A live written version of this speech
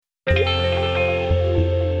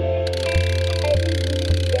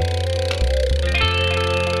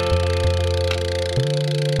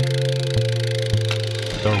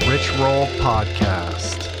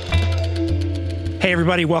podcast. Hey,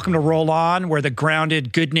 everybody, welcome to Roll On, where the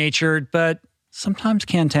grounded, good-natured, but sometimes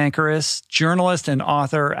cantankerous journalist and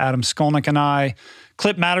author Adam Skolnick and I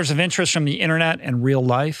clip matters of interest from the internet and real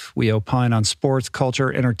life. We opine on sports,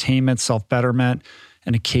 culture, entertainment, self-betterment,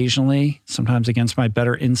 and occasionally, sometimes against my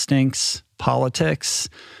better instincts, politics.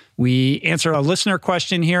 We answer a listener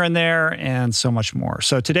question here and there, and so much more.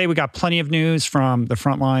 So today we got plenty of news from the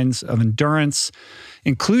front lines of endurance,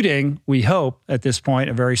 including, we hope, at this point,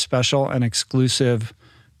 a very special and exclusive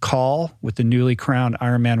call with the newly crowned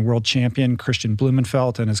Ironman world champion, Kristian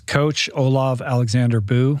Blummenfelt, and his coach, Olav Alexander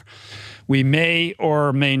Boo. We may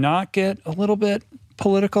or may not get a little bit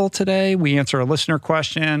political today. We answer a listener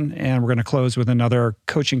question, and we're going to close with another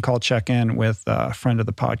coaching call check-in with a friend of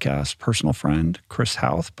the podcast, personal friend, Chris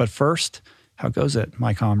Houth. But first, how goes it,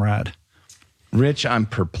 my comrade? Rich, I'm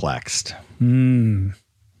perplexed. You're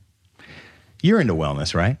into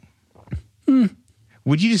wellness, right?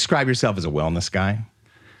 Would you describe yourself as a wellness guy?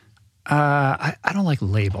 I don't like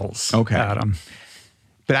labels, okay, Adam.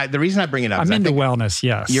 But the reason I bring it up I'm is into wellness,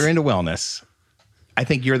 yes. You're into wellness. I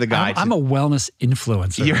think you're the guy. I'm a wellness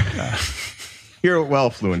influencer. You're a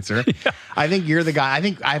well-influencer. Yeah. I think you're the guy. I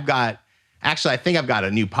think I've got a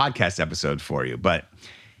new podcast episode for you, but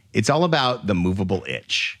it's all about the movable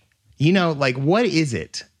itch. You know, like, what is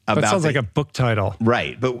it about? That sounds like a book title.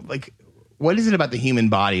 Right. But like, what is it about the human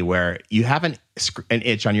body where you have an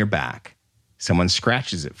itch on your back, someone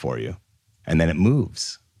scratches it for you, and then it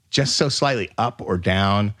moves just so slightly up or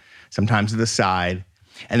down, sometimes to the side,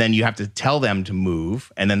 and then you have to tell them to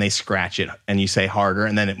move, and then they scratch it, and you say harder,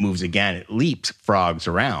 and then it moves again. It leapfrogs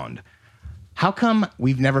around. How come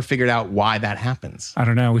we've never figured out why that happens? I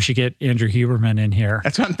don't know. We should get Andrew Huberman in here.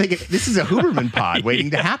 That's what I'm thinking. This is a Huberman pod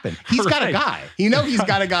waiting to happen. He's got a guy. You know, he's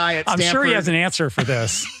got a guy at Stanford. I'm sure he has an answer for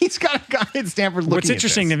this. He's got a guy at Stanford looking at this. What's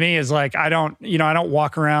interesting to me is, like, I don't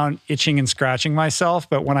walk around itching and scratching myself,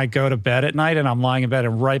 but when I go to bed at night and I'm lying in bed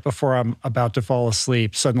and right before I'm about to fall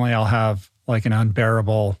asleep, suddenly I'll have like an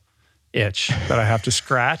unbearable itch that I have to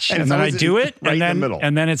scratch. and then I do it, right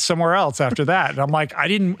and then it's somewhere else after that. And I'm like, I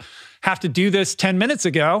didn't have to do this 10 minutes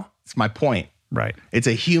ago. It's my point. Right. It's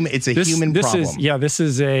a human problem. This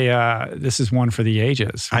is one for the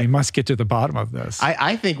ages. We must get to the bottom of this.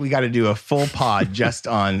 I think we got to do a full pod just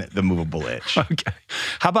on the movable itch. Okay.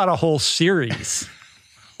 How about a whole series?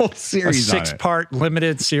 A 6-part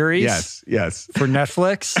limited series? Yes. For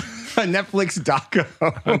Netflix? A Netflix doco.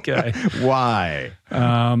 Okay. Why?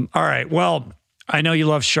 All right. Well, I know you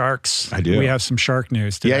love sharks. I do. We have some shark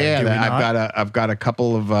news today. Yeah. I've got a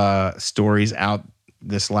couple of stories out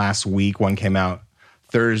this last week. One came out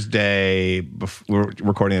Thursday. We're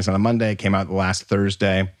recording this on a Monday. It came out last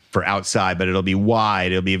Thursday for outside, but it'll be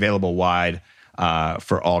wide. It'll be available wide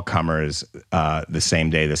for all comers the same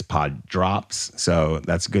day this pod drops. So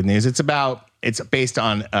that's good news. It's based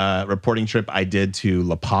on a reporting trip I did to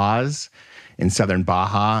La Paz in southern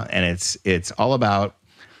Baja, and it's all about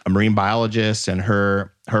a marine biologist and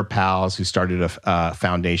her pals who started a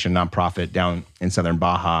foundation nonprofit down in southern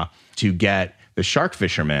Baja to get the shark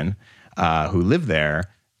fishermen who live there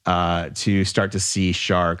to start to see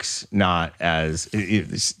sharks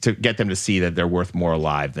to get them to see that they're worth more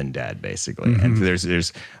alive than dead, basically. Mm-hmm. And so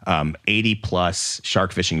there's 80 plus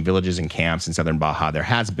shark fishing villages and camps in southern Baja. There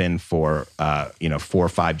has been for 4 or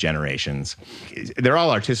 5 generations. They're all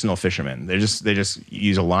artisanal fishermen. They just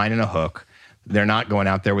use a line and a hook. They're not going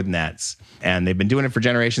out there with nets. And they've been doing it for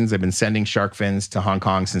generations. They've been sending shark fins to Hong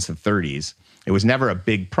Kong since the 30s. It was never a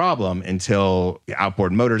big problem until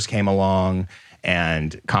outboard motors came along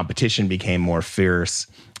and competition became more fierce.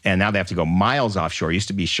 And now they have to go miles offshore. It used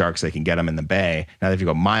to be sharks, they can get them in the bay. Now they have to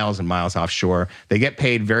go miles and miles offshore. They get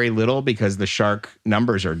paid very little because the shark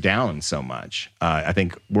numbers are down so much. I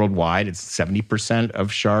think worldwide, it's 70%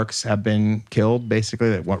 of sharks have been killed, basically,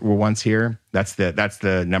 that were once here. That's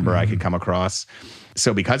the number I could come across.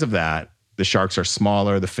 So because of that, the sharks are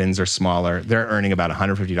smaller, the fins are smaller. They're earning about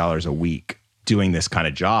 $150 a week doing this kind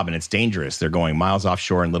of job, and it's dangerous. They're going miles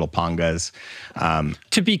offshore in little pangas.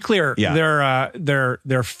 To be clear,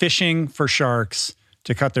 they're fishing for sharks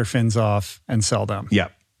to cut their fins off and sell them.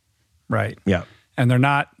 Yep. Right. Yep. And they're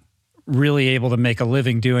not really able to make a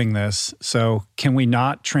living doing this. So can we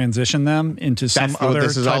not transition them into some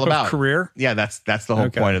other type of career? Yeah, that's the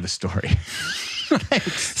whole point of the story.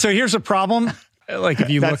 So here's a problem. Like if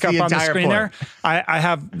you look up on the screen there, I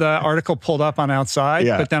have the article pulled up on outside,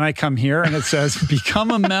 but then I come here and it says,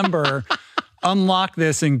 become a member, unlock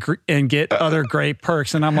this and get other great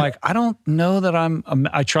perks. And I'm like, I don't know that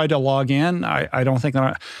I tried to log in. I don't think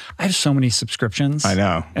that I have so many subscriptions. I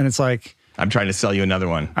know. And it's like, I'm trying to sell you another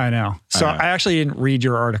one. I know. So I actually didn't read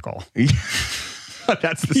your article.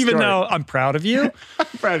 That's the Even story. though I'm proud of you. I'm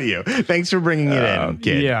proud of you. Thanks for bringing it in,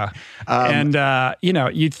 kid. Yeah. And,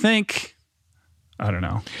 you'd think, I don't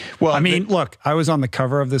know. Well, I mean, look, I was on the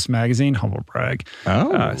cover of this magazine, humble brag.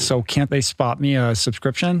 Oh. So can't they spot me a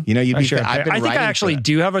subscription? You know, I think I writing actually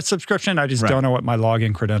do have a subscription. I just don't know what my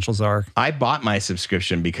login credentials are. I bought my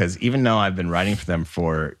subscription because even though I've been writing for them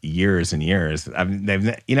for years and years,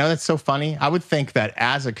 that's so funny. I would think that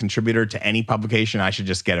as a contributor to any publication, I should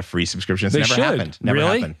just get a free subscription. It's never happened. Never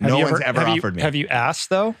happened. No one's ever offered me. Have you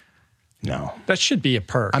asked, though? No. That should be a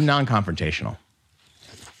perk. I'm non-confrontational.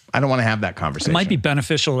 I don't want to have that conversation. It might be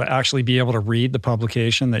beneficial to actually be able to read the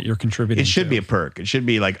publication that you're contributing to. It should be a perk. It should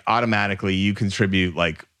be like automatically you contribute,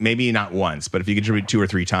 like maybe not once, but if you contribute 2 or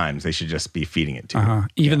 3 times, they should just be feeding it to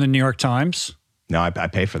you. Even the New York Times? No, I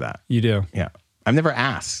pay for that. You do? Yeah. I've never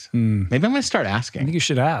asked. Maybe I'm going to start asking. I think you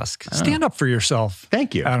should ask. Stand up for yourself.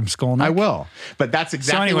 Thank you, Adam Skolnick. I will. But that's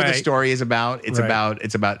exactly what the story is about. It's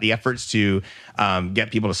about the efforts to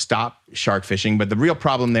get people to stop shark fishing. But the real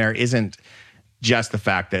problem there isn't just the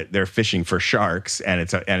fact that they're fishing for sharks and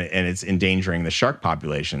it's endangering the shark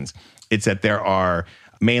populations. It's that there are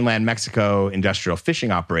mainland Mexico industrial fishing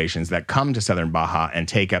operations that come to southern Baja and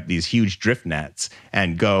take up these huge drift nets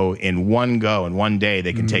and in one day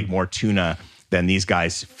they can take more tuna than these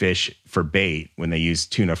guys fish for bait. When they use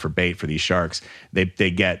tuna for bait for these sharks, they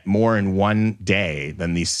get more in one day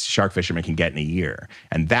than these shark fishermen can get in a year.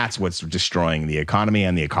 And that's what's destroying the economy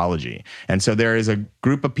and the ecology. And so there is a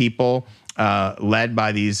group of people led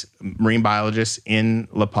by these marine biologists in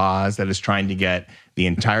La Paz that is trying to get the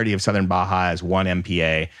entirety of southern Baja as one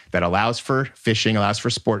MPA that allows for fishing, allows for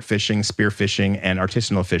sport fishing, spear fishing, and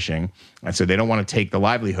artisanal fishing. And so they don't want to take the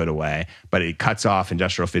livelihood away, but it cuts off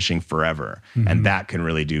industrial fishing forever. And that can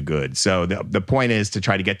really do good. So the point is to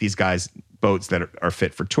try to get these guys boats that are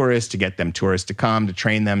fit for tourists, to get them tourists to come, to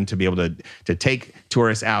train them to be able to take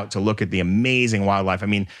tourists out to look at the amazing wildlife. I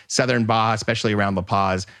mean, southern Baja, especially around La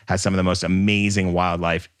Paz, has some of the most amazing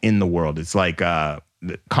wildlife in the world. It's like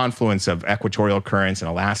the confluence of equatorial currents and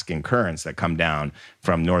Alaskan currents that come down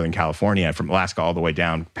from Northern California, from Alaska all the way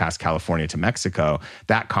down past California to Mexico.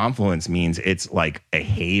 That confluence means it's like a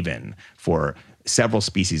haven for several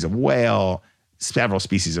species of whale, several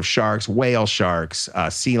species of sharks, whale sharks,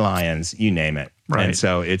 sea lions, you name it. Right. And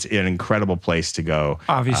so it's an incredible place to go.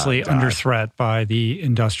 Obviously under threat by the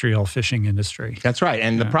industrial fishing industry. That's right.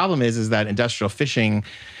 And the problem is that industrial fishing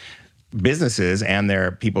businesses and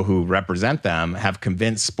their people who represent them have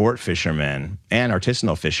convinced sport fishermen and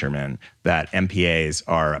artisanal fishermen that MPAs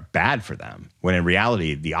are bad for them, when in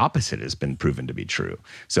reality, the opposite has been proven to be true.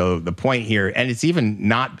 So the point here, and it's even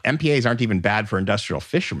not, MPAs aren't even bad for industrial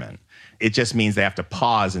fishermen. It just means they have to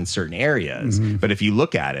pause in certain areas. But if you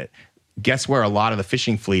look at it, guess where a lot of the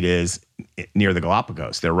fishing fleet is near the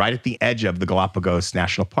Galapagos? They're right at the edge of the Galapagos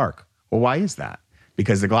National Park. Well, why is that?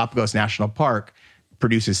 Because the Galapagos National Park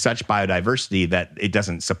produces such biodiversity that it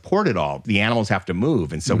doesn't support it all. The animals have to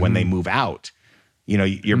move. And so when they move out,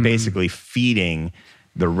 you're basically feeding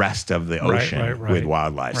the rest of the ocean with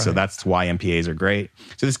wildlife. So that's why MPAs are great.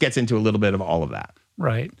 So this gets into a little bit of all of that.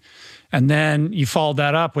 Right. And then you followed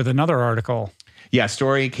that up with another article. Yeah,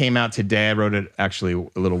 story came out today. I wrote it actually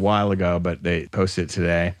a little while ago, but they posted it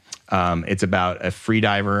today. It's about a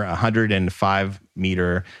freediver, a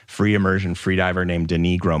 105-meter free immersion freediver named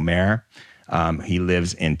Denis Gromer. He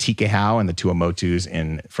lives in Tikehau and the Tuamotus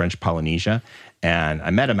in French Polynesia. And I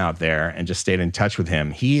met him out there and just stayed in touch with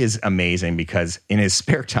him. He is amazing because in his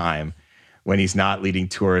spare time, when he's not leading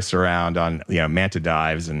tourists around on manta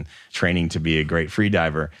dives and training to be a great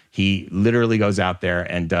freediver, he literally goes out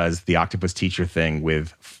there and does the octopus teacher thing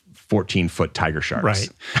with 14-foot tiger sharks. Right.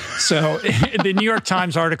 So the New York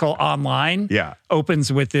Times article online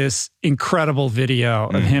opens with this incredible video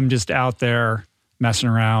of him just out there messing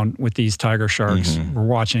around with these tiger sharks. We're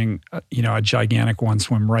watching, a gigantic one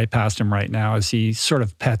swim right past him right now as he sort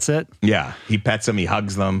of pets it. Yeah, he pets them, he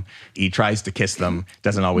hugs them, he tries to kiss them,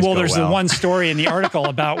 doesn't always go well. Well, there's the one story in the article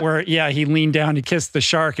about where, he leaned down to kiss the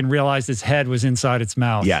shark and realized his head was inside its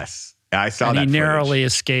mouth. Yes, I saw and that he footage. Narrowly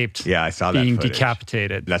escaped I saw that being footage.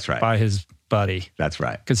 Decapitated That's right. by his buddy. That's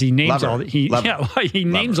right. Because he names Lover. he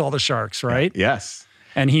names all the sharks, right? Yes.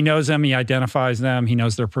 And he knows them, he identifies them, he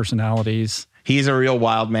knows their personalities. He's a real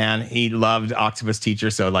wild man. He loved Octopus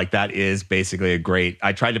Teacher, so that is basically a great.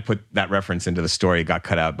 I tried to put that reference into the story. It got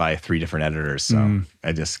cut out by 3 different editors, so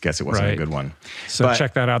I just guess it wasn't a good one. So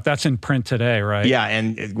check that out. That's in print today, right? Yeah,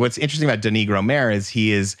 and what's interesting about Denis Gromer is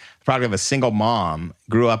he is the product of a single mom,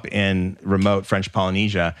 grew up in remote French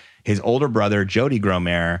Polynesia, His older brother, Jody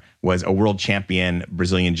Gromer, was a world champion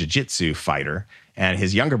Brazilian jiu-jitsu fighter. And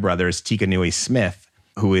his younger brother is Tika Nui Smith,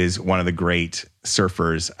 who is one of the great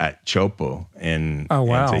surfers at Chopo in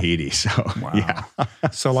Tahiti. So, yeah.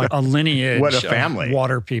 So like a lineage what a family. Of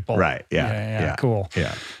water people. Right, yeah. Cool.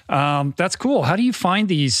 Yeah. That's cool. How do you find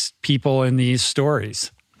these people in these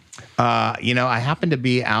stories? I happened to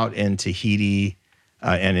be out in Tahiti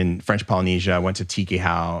and in French Polynesia. I went to Tiki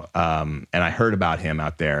Hau, and I heard about him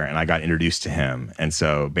out there, and I got introduced to him. And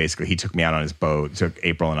so basically he took me out on his boat, took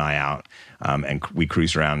April and I out, and we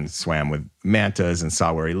cruised around and swam with mantas and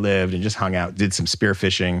saw where he lived and just hung out, did some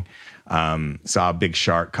spearfishing, saw a big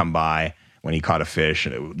shark come by when he caught a fish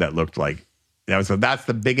that looked like, that's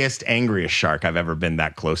the biggest, angriest shark I've ever been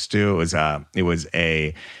that close to. It was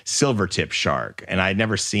a silver tip shark, and I'd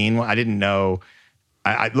never seen one. I didn't know.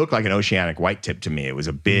 It looked like an oceanic white tip to me. It was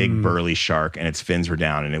a big, burly shark, and its fins were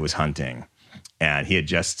down, and it was hunting. And he had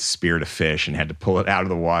just speared a fish and had to pull it out of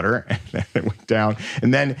the water, and then it went down.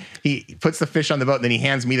 And then he puts the fish on the boat, and then he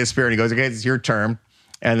hands me the spear, and he goes, "Okay, it's your turn."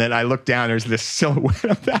 And then I look down, there's this silhouette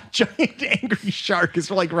of that giant angry shark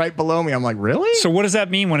is like right below me. I'm like, really? So what does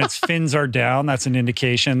that mean when its fins are down? That's an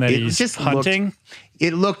indication that he's just hunting?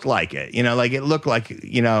 It looked like it. It looked like,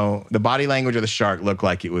 the body language of the shark looked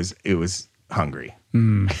like it was hungry.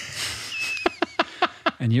 And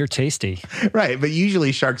you're tasty. Right, but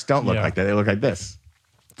usually sharks don't look like that. They look like this.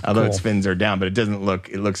 Although its fins are down, but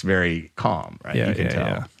it looks very calm, right? You can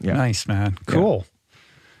tell. Yeah. Nice, man. Cool.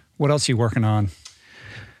 What else are you working on?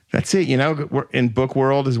 That's it. We're in book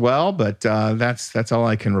world as well, but that's all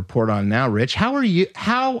I can report on now. Rich, how are you?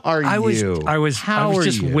 I was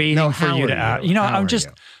just waiting for you to ask.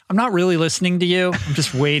 I'm not really listening to you. I'm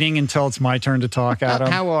just waiting until it's my turn to talk,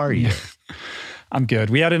 Adam. How are you? I'm good.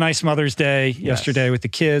 We had a nice Mother's Day yesterday with the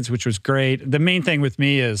kids, which was great. The main thing with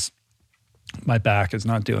me is my back is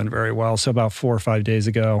not doing very well. So about 4 or 5 days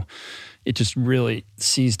ago, it just really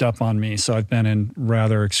seized up on me. So I've been in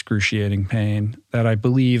rather excruciating pain that I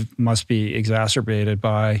believe must be exacerbated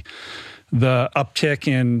by the uptick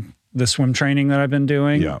in the swim training that I've been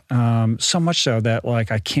doing. Yeah. So much so that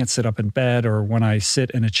I can't sit up in bed, or when I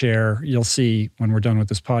sit in a chair, you'll see when we're done with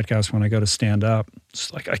this podcast, when I go to stand up,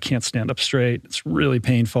 it's like I can't stand up straight. It's really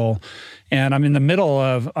painful. And I'm in the middle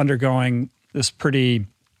of undergoing this pretty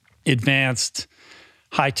advanced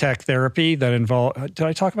high-tech therapy that involved, did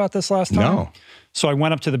I talk about this last time? No. So I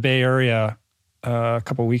went up to the Bay Area a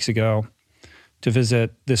couple of weeks ago to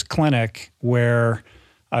visit this clinic where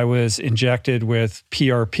I was injected with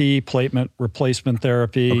PRP, platelet replacement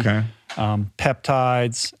therapy,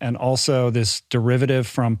 peptides, and also this derivative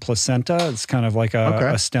from placenta. It's kind of like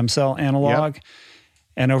a stem cell analog. Yep.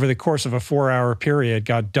 And over the course of a 4-hour period,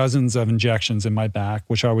 got dozens of injections in my back,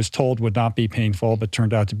 which I was told would not be painful, but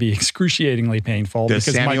turned out to be excruciatingly painful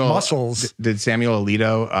my muscles. Did Samuel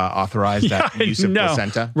Alito authorize that use of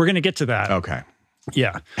placenta? We're going to get to that. Okay.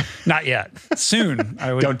 Yeah. Not yet. Soon.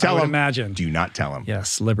 Don't tell him. Imagine. Do not tell him.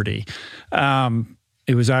 Yes. Liberty.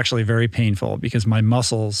 It was actually very painful because my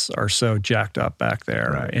muscles are so jacked up back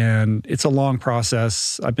there. Right. And it's a long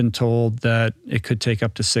process. I've been told that it could take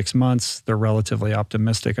up to 6 months. They're relatively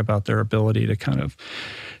optimistic about their ability to kind of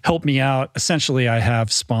help me out. Essentially, I have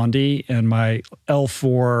spondy, and my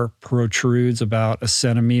L4 protrudes about 1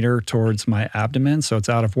 centimeter towards my abdomen. So it's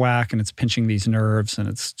out of whack, and it's pinching these nerves, and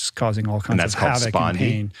it's just causing all kinds of havoc and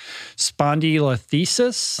pain.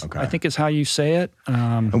 Spondylolisthesis, I think is how you say it.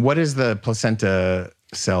 And what does the placenta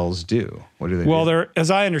cells do? What do they do? Well,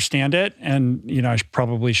 as I understand it, and I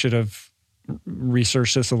probably should have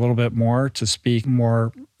researched this a little bit more to speak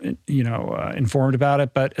more, informed about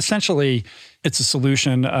it. But essentially, it's a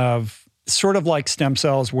solution of sort of like stem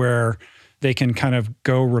cells, where they can kind of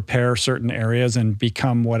go repair certain areas and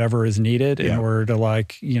become whatever is needed in order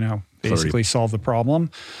to basically solve the problem.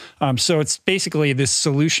 So it's basically this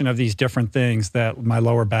solution of these different things that my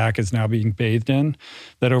lower back is now being bathed in,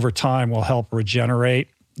 that over time will help regenerate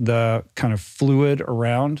the kind of fluid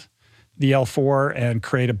around the L4 and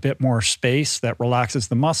create a bit more space that relaxes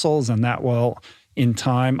the muscles, and that will in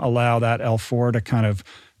time allow that L4 to kind of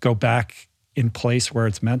go back in place where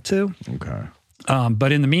it's meant to. Okay.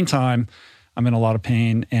 But in the meantime, I'm in a lot of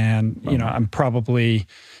pain, and I'm probably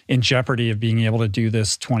in jeopardy of being able to do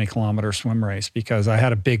this 20-kilometer swim race, because I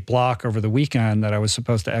had a big block over the weekend that I was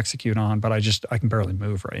supposed to execute on, but I can barely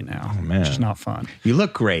move right now. Oh, man. Which is not fun. You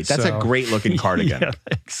look great. That's a great looking cardigan. Yeah,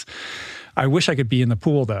 thanks. I wish I could be in the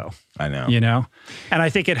pool, though. I know. And I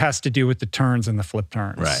think it has to do with the turns and the flip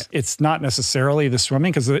turns. Right. It's not necessarily the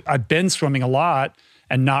swimming, because I've been swimming a lot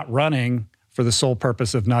and not running for the sole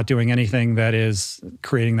purpose of not doing anything that is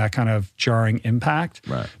creating that kind of jarring impact.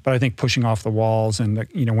 Right. But I think pushing off the walls and,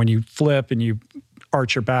 when you flip and you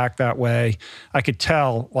arch your back that way, I could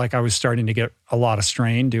tell like I was starting to get a lot of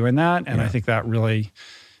strain doing that. And I think that really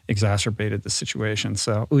exacerbated the situation.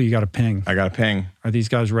 So, you got a ping. I got a ping. Are these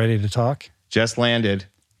guys ready to talk? Just landed.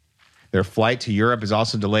 Their flight to Europe is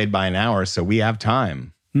also delayed by an hour, so we have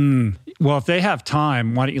time. Well, if they have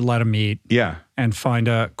time, why don't you let them eat? Yeah. And find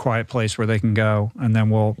a quiet place where they can go. And then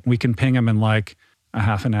we can ping them in like a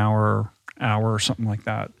half an hour or something like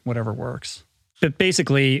that, whatever works. But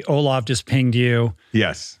basically, Olav just pinged you.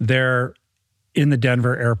 Yes. They're in the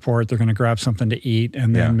Denver airport. They're going to grab something to eat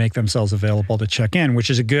and then make themselves available to check in, which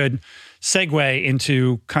is a good segue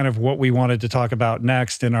into kind of what we wanted to talk about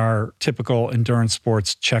next in our typical endurance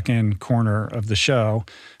sports check-in corner of the show,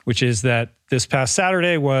 which is that this past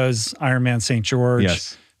Saturday was Ironman St.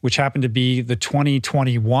 George, which happened to be the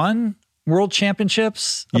 2021 World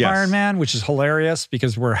Championships of Ironman, which is hilarious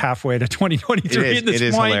because we're halfway to 2023 at this point. It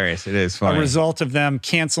is hilarious. It is funny. A result of them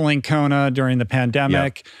canceling Kona during the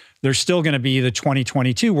pandemic. Yep. There's still going to be the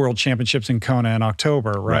 2022 World Championships in Kona in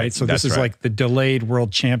October, right? So this is like the delayed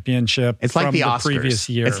World Championship from the previous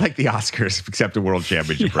year. It's like the Oscars, except a World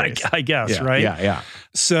Championship race. I guess, right? Yeah.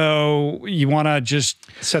 So you want to just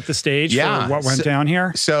set the stage for what went down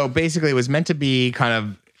here? So basically it was meant to be kind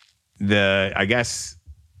of the, I guess,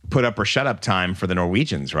 put up or shut up time for the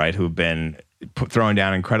Norwegians, right? Who've been throwing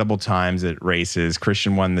down incredible times at races.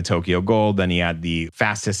 Kristian won the Tokyo Gold. Then he had the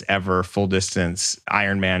fastest ever full distance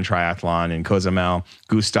Ironman triathlon in Cozumel.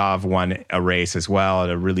 Gustav won a race as well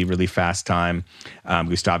at a really, really fast time.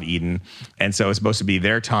 Gustav Eden. And so it's supposed to be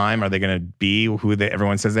their time. Are they going to be who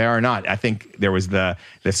everyone says they are or not? I think there was the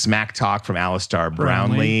smack talk from Alistair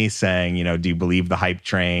Brownlee saying, do you believe the hype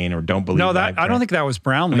train or don't believe the hype train? I don't think that was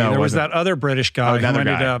Brownlee. There was that other British guy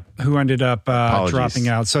who ended up dropping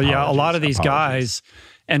out. So a lot of these guys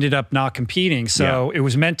ended up not competing. So it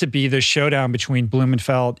was meant to be the showdown between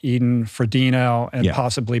Blummenfelt, Eden, Frodeno, and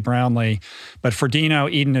possibly Brownlee. But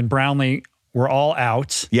Frodeno, Eden, and Brownlee were all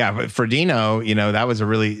out. Yeah, but Frodeno, that was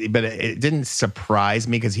but it didn't surprise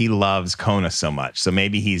me because he loves Kona so much. So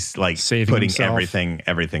maybe he's like putting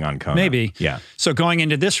everything on Kona. Maybe. Yeah. So going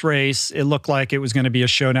into this race, it looked like it was going to be a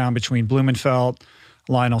showdown between Blummenfelt,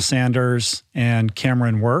 Lionel Sanders, and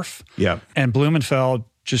Cameron Wurf. Yeah. And Blummenfelt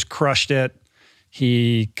just crushed it.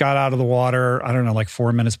 He got out of the water, I don't know, like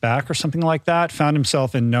 4 minutes back or something like that, found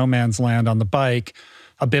himself in no man's land on the bike,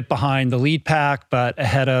 a bit behind the lead pack, but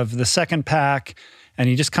ahead of the second pack. And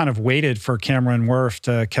he just kind of waited for Cameron Wurf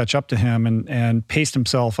to catch up to him and paced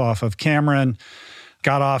himself off of Cameron,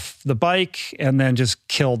 got off the bike, and then just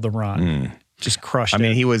killed the run. Just crushed it. I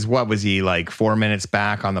mean, he was, what was he, like 4 minutes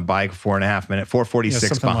back on the bike, 4.5 minutes,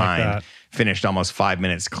 4:46 behind, like finished almost 5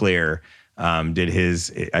 minutes clear. I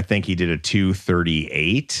think he did a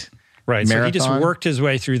 2:38 Right. marathon. So he just worked his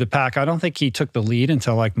way through the pack. I don't think he took the lead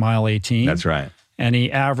until like mile 18. That's right. And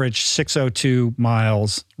he averaged 6:02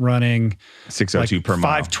 miles running 6:02 per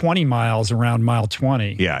mile. 5:20 miles around mile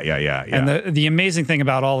 20. Yeah. And the amazing thing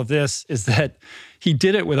about all of this is that he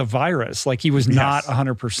did it with a virus. Like he was not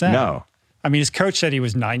 100%. No. I mean, his coach said he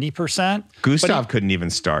was 90%. Gustav couldn't even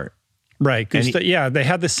start. Right. They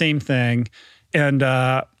had the same thing. And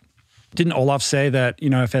didn't Olaf say that,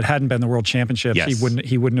 if it hadn't been the World Championships,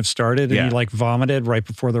 he wouldn't have started, and he vomited right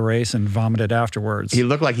before the race and vomited afterwards. He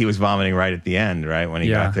looked like he was vomiting right at the end, right, when he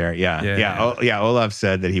got there. Olaf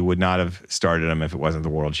said that he would not have started him if it wasn't the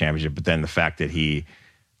World Championship, but then the fact that he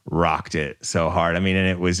rocked it so hard. I mean,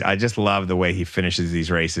 and I just love the way he finishes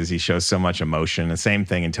these races. He shows so much emotion. The same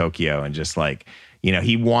thing in Tokyo, and just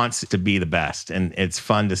he wants to be the best. And it's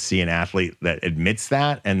fun to see an athlete that admits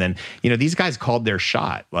that. And then, these guys called their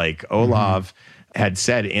shot. Like Olav had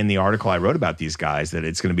said in the article I wrote about these guys that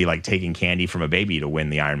it's going to be like taking candy from a baby to win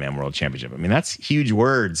the Ironman World Championship. I mean, that's huge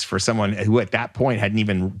words for someone who at that point hadn't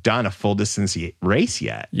even done a full distance race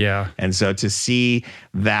yet. Yeah. And so to see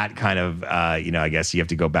that kind of, I guess you have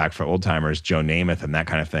to go back for old timers, Joe Namath and that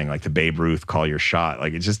kind of thing, like the Babe Ruth call your shot.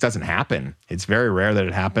 Like it just doesn't happen. It's very rare that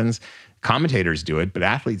it happens. Commentators do it, but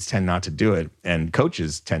athletes tend not to do it, and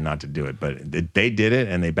coaches tend not to do it. But they did it,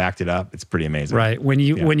 and they backed it up. It's pretty amazing. Right. When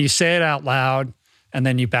you say it out loud and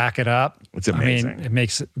then you back it up, it's amazing. I mean,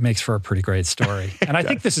 it makes for a pretty great story. And I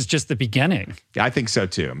think this is just the beginning. Yeah, I think so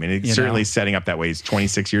too. I mean, it's certainly setting up that way. He's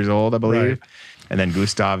 26 years old, I believe. Right. And then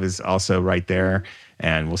Gustav is also right there.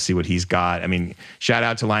 And we'll see what he's got. I mean, shout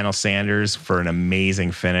out to Lionel Sanders for an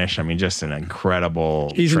amazing finish. I mean, just an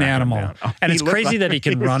incredible. He's an animal. And it's crazy that he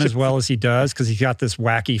can run as well as he does because he's got this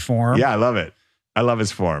wacky form. Yeah, I love it. I love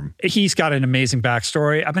his form. He's got an amazing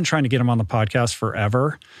backstory. I've been trying to get him on the podcast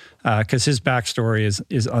forever because his backstory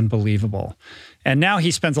is unbelievable. And now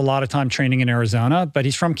he spends a lot of time training in Arizona, but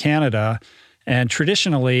he's from Canada. And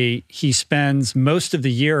traditionally, he spends most of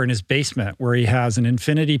the year in his basement where he has an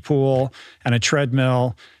infinity pool and a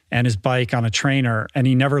treadmill and his bike on a trainer. And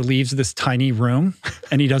he never leaves this tiny room.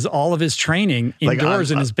 And he does all of his training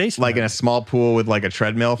indoors in his basement. Like in a small pool with like a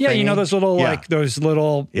treadmill Yeah, thingy? you know, those little,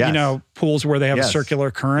 Yes. you know, pools where they have a Yes.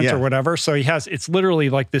 circular current Yeah. or whatever. So it's literally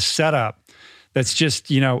like this setup that's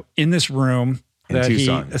just, you know, in this room. In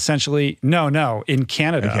Tucson. He essentially, in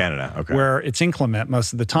Canada. In Canada, okay. Where it's inclement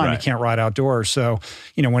most of the time. Right. You can't ride outdoors. So,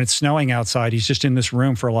 you know, when it's snowing outside, he's just in this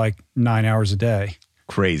room for like 9 hours a day.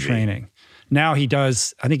 Crazy. Training. Now he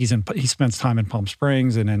does, I think he spends time in Palm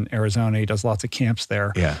Springs and in Arizona. He does lots of camps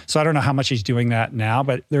there. Yeah. So I don't know how much he's doing that now,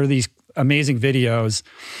 but there are these amazing videos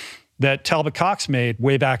that Talbot Cox made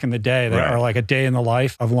way back in the day that are like a day in the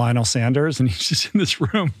life of Lionel Sanders. And he's just in this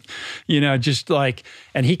room, you know, just like,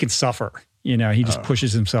 and he can suffer. You know, he just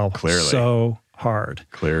pushes himself so hard.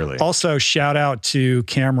 Clearly. Also, shout out to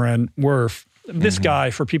Cameron Worth. This guy,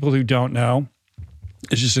 for people who don't know,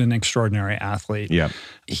 is just an extraordinary athlete. Yeah.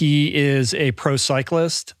 He is a pro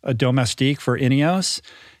cyclist, a domestique for Ineos,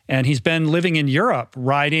 and he's been living in Europe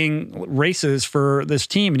riding races for this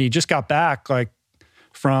team. And he just got back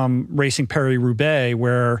from racing Paris-Roubaix,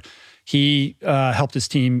 where he helped his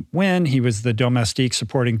team win. He was the domestique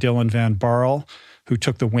supporting Dylan van Baarle, who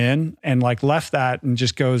took the win and left that and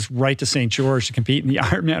just goes right to St. George to compete in the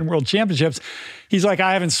Ironman World Championships. He's like,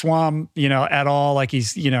 I haven't swum, you know, at all. Like he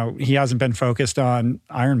hasn't been focused on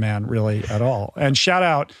Ironman really at all. And shout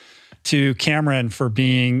out to Cameron for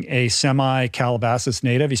being a semi-Calabasas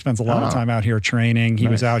native. He spends a lot of time out here training. He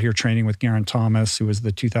was out here training with Geraint Thomas, who was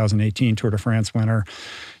the 2018 Tour de France winner.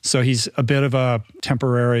 So he's a bit of a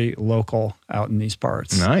temporary local out in these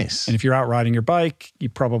parts. Nice. And if you're out riding your bike, you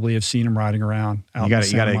probably have seen him riding around out in the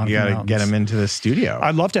Santa Monica You got to Mountains. get him into the studio.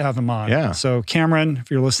 I'd love to have him on. Yeah. So Cameron, if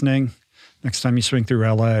you're listening, next time you swing through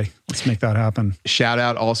LA, let's make that happen. Shout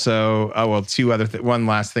out also, one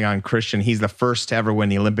last thing on Kristian. He's the first to ever win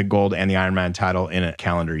the Olympic gold and the Ironman title in a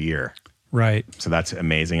calendar year. Right. So that's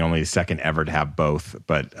amazing. Only the second ever to have both.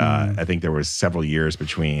 But I think there was several years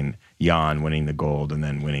between Jan winning the gold and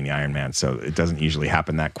then winning the Ironman. So it doesn't usually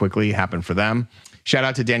happen that quickly. Happened for them. Shout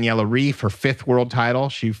out to Daniela Reef, her 5th world title.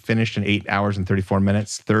 She finished in 8 hours and 34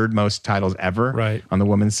 minutes. 3rd most titles ever on the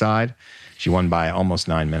women's side. She won by almost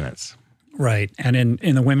 9 minutes. Right. And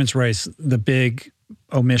in the women's race, the big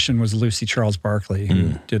omission was Lucy Charles Barkley,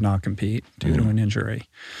 who did not compete due to an injury.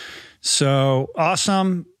 So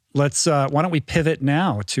awesome. Let's, why don't we pivot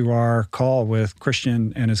now to our call with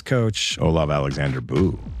Kristian and his coach, Olav Alexander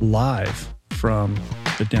Boo, live from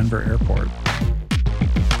the Denver airport.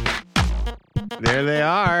 There they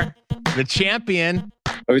are, the champion.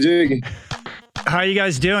 How are we doing? How are you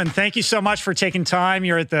guys doing? Thank you so much for taking time.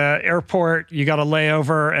 You're at the airport. You got a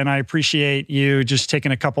layover, and I appreciate you just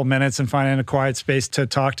taking a couple minutes and finding a quiet space to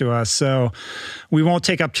talk to us. So we won't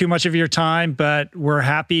take up too much of your time, but we're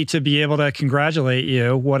happy to be able to congratulate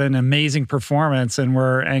you. What an amazing performance, and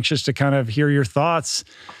we're anxious to kind of hear your thoughts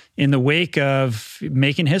in the wake of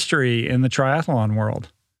making history in the triathlon world.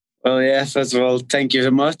 Well, yeah, first of all, thank you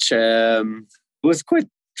so much. It was quite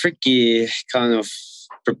tricky kind of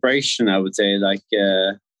preparation, I would say. I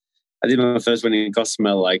did my first one in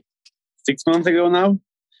Cozumel 6 months ago now,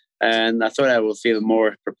 and I thought I would feel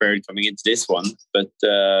more prepared coming into this one, but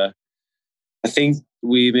I think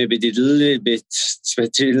we maybe did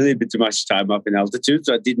spent a little bit too much time up in altitude,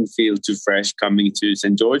 so I didn't feel too fresh coming to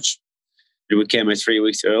St. George. We came 3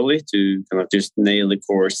 weeks early to kind of just nail the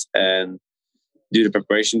course and do the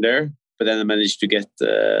preparation there, but then I managed to get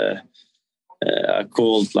a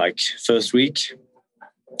cold first week.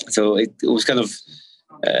 So it was kind of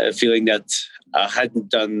feeling that I hadn't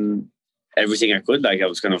done everything I could. I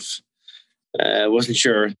was kind of wasn't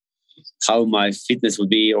sure how my fitness would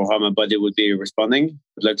be or how my body would be responding.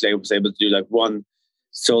 But luckily, I was able to do one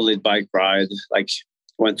solid bike ride.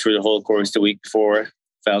 Went through the whole course the week before,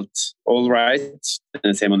 felt all right, and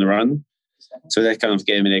the same on the run. So that kind of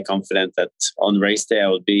gave me the confidence that on race day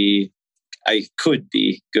I could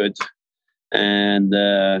be good, and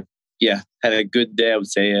had a good day, I would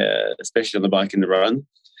say, especially on the bike and the run.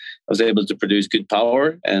 I was able to produce good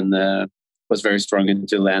power and was very strong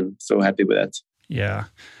until then. So happy with that. Yeah,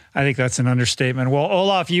 I think that's an understatement. Well,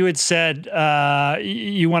 Olaf, you had said,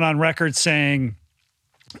 you went on record saying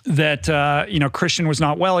that, Kristian was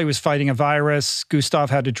not well. He was fighting a virus. Gustav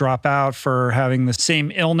had to drop out for having the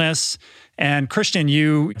same illness. And Kristian,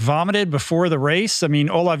 you vomited before the race. I mean,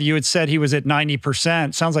 Olav, you had said he was at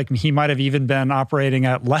 90%. Sounds like he might have even been operating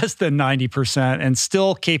at less than 90% and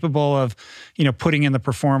still capable of, putting in the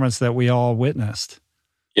performance that we all witnessed.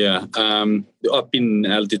 Yeah, up in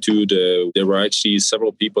altitude, there were actually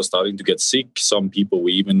several people starting to get sick. Some people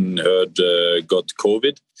we even heard got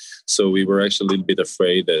COVID. So we were actually a little bit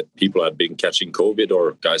afraid that people had been catching COVID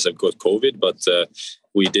or guys had got COVID. But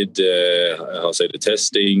we did, the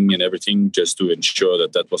testing and everything just to ensure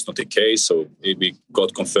that that was not the case. So we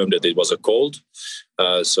got confirmed that it was a cold.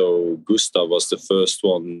 So Gustav was the first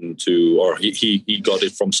one he got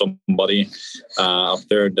it from somebody up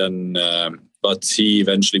there. Then. But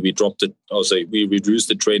we dropped it. We reduced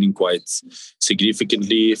the training quite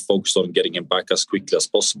significantly, focused on getting him back as quickly as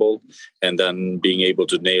possible, and then being able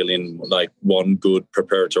to nail in like one good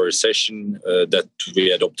preparatory session that we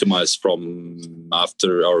had optimized from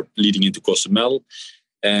after our leading into Cozumel.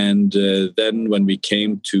 And then when we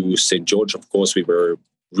came to St. George, of course, we were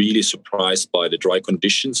really surprised by the dry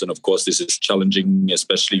conditions. And of course, this is challenging,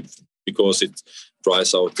 especially because it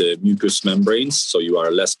dries out the mucous membranes, so you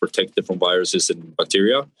are less protected from viruses and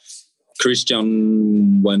bacteria.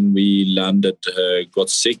 Kristian, when we landed, got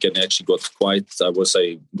sick and actually got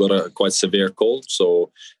a quite severe cold.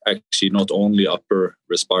 So actually not only upper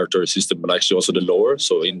respiratory system, but actually also the lower,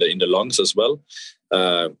 so in the lungs as well,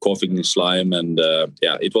 coughing, slime, and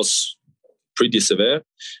it was pretty severe.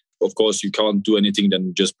 Of course, you can't do anything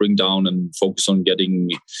than just bring down and focus on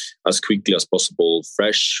getting as quickly as possible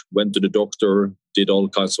fresh. Went to the doctor, did all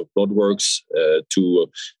kinds of blood works to,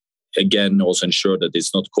 again, also ensure that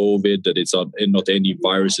it's not COVID, that it's not any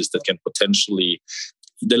viruses that can potentially...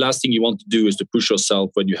 The last thing you want to do is to push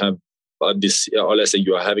yourself when you have this, or let's say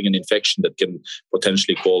you are having an infection that can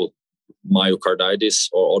potentially cause myocarditis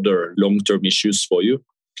or other long-term issues for you.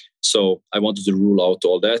 So I wanted to rule out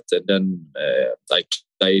all that, and then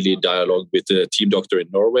daily dialogue with the team doctor in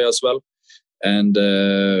Norway as well. And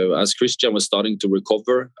as Kristian was starting to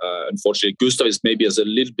recover, unfortunately, Gustav is maybe as a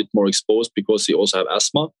little bit more exposed because he also have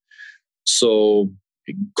asthma. So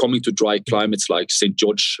coming to dry climates like St.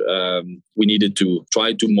 George, we needed to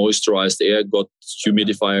try to moisturize the air, got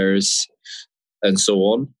humidifiers and so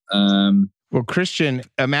on. Well, Kristian,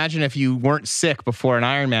 imagine if you weren't sick before an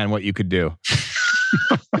Ironman, what you could do.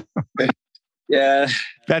 Yeah.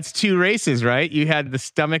 That's 2 races, right? You had the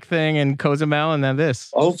stomach thing in Cozumel and then this.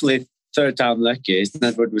 Hopefully, third time lucky. Isn't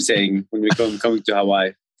that what we're saying when we're coming to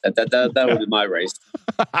Hawaii? That would be my race.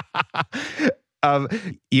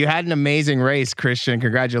 You had an amazing race, Kristian.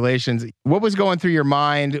 Congratulations. What was going through your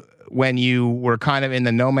mind when you were kind of in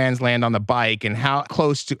the no man's land on the bike, and how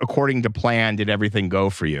close to, according to plan, did everything go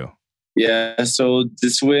for you? Yeah, so the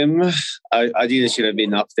swim, I ideally should have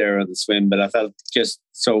been up there on the swim, but I felt just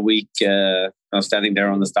so weak standing there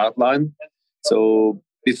on the start line. So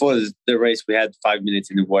before the race, we had 5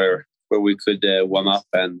 minutes in the water where we could warm up.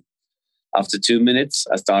 And after 2 minutes,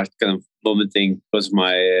 I started kind of vomiting because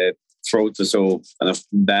my throat was so kind of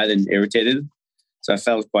bad and irritated. So I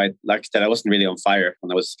felt quite lucky that I wasn't really on fire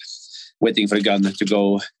when I was waiting for the gun to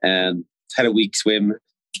go, and had a weak swim,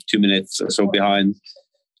 2 minutes or so behind.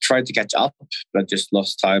 Tried to catch up, but just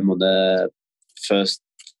lost time on the first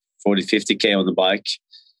 40, 50K on the bike.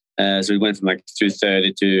 So we went from like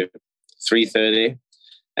 2:30 to 3:30.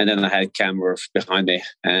 And then I had camera behind me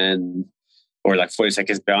or like 40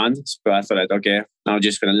 seconds behind. So I thought, okay, I'm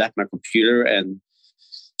just going to let my computer and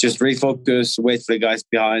just refocus, wait for the guys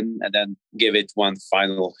behind, and then give it one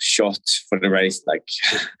final shot for the race. Like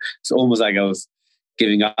it's almost like I was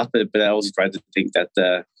giving up, but I also tried to think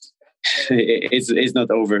that it's not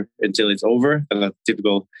over until it's over. And a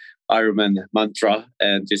typical Ironman mantra,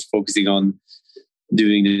 and just focusing on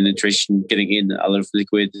doing the nutrition, getting in a lot of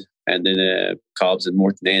liquid, and then carbs and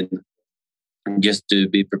more in, just to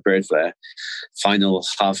be prepared for a final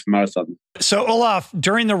half marathon. So Olaf,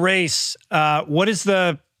 during the race, what is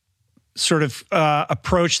the sort of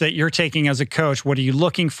approach that you're taking as a coach? What are you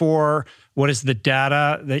looking for? What is the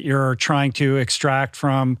data that you're trying to extract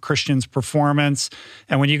from Kristian's performance?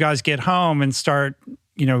 And when you guys get home and start,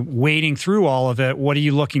 wading through all of it, what are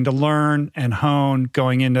you looking to learn and hone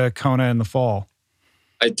going into Kona in the fall?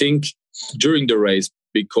 I think during the race,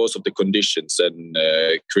 because of the conditions and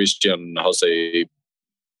Kristian,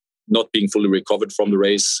 not being fully recovered from the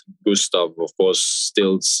race, Gustav, of course,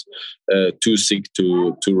 still too sick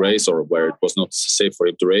to race, or where it was not safe for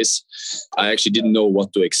him to race. I actually didn't know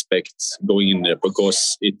what to expect going in there,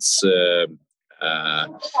 because it's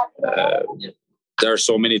there are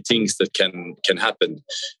so many things that can happen.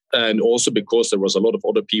 And also because there was a lot of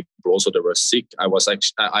other people also that were sick, I was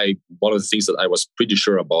actually, one of the things that I was pretty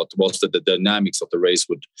sure about was that the dynamics of the race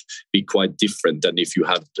would be quite different than if you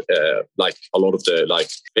had like a lot of the like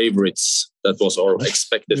favorites that was or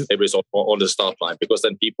expected favorites on the start line, because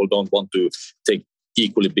then people don't want to take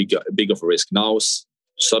equally big of a risk. Now,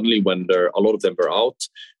 suddenly when a lot of them were out,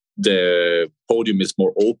 the podium is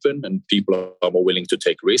more open and people are more willing to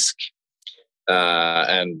take risk.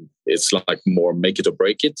 And it's like more make it or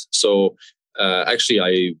break it. So actually,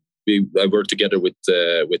 I worked together with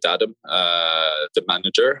Adam, the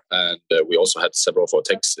manager, and we also had several of our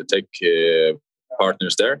tech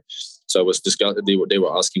partners there. So I was discussing. They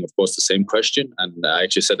were asking, of course, the same question, and I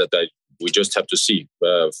actually said that we just have to see.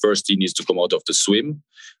 First, he needs to come out of the swim.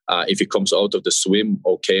 If he comes out of the swim,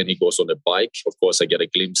 okay, and he goes on a bike, of course, I get a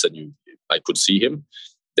glimpse, and I could see him.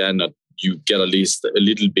 Then you get at least a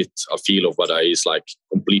little bit a feel of whether he's like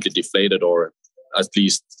completely deflated or at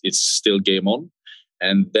least it's still game on.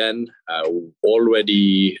 And then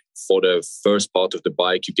already for the first part of the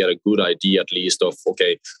bike, you get a good idea at least of,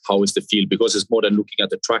 okay, how is the field? Because it's more than looking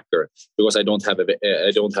at the tracker, because I don't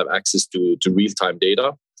have access to real-time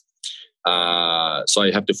data. So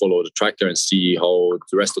I have to follow the tracker and see how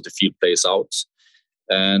the rest of the field plays out.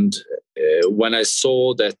 And when I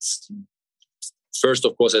saw that, first,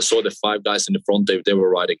 of course, I saw the 5 guys in the front. They were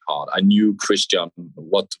riding hard. I knew Kristian,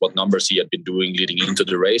 what numbers he had been doing leading into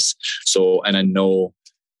the race. So, and I know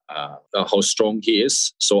how strong he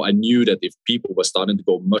is. So I knew that if people were starting to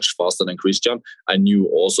go much faster than Kristian, I knew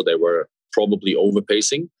also they were probably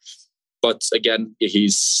overpacing. But again,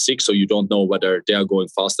 he's sick, so you don't know whether they are going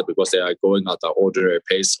faster because they are going at an ordinary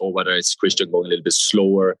pace or whether it's Kristian going a little bit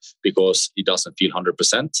slower because he doesn't feel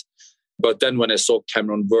 100%. But then when I saw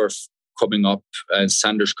Cameron Worth coming up and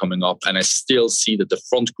Sanders coming up, and I still see that the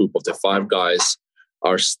front group of the 5 guys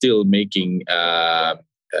are still making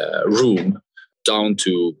room down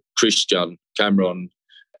to Kristian, Cameron,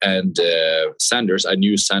 and Sanders. I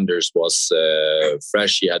knew Sanders was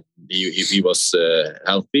fresh. He was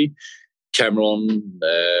healthy. Cameron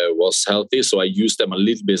was healthy, so I used them a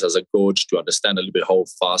little bit as a coach to understand a little bit how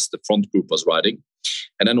fast the front group was riding.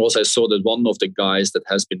 And then also I saw that one of the guys that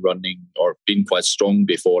has been running or been quite strong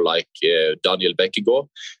before, like Daniel Beckigo,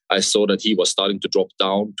 I saw that he was starting to drop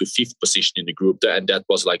down to 5th position in the group there, and that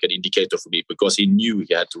was like an indicator for me because he knew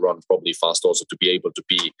he had to run probably fast also to be able to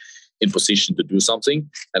be in position to do something.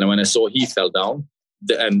 And when I saw he fell down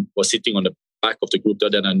and was sitting on the back of the group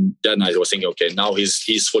there, then I was thinking, okay, now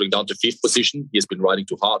he's falling down to 5th position. He's been riding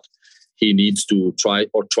too hard. He needs to try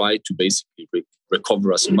to basically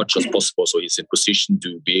recover as much as possible so he's in position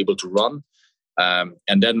to be able to run.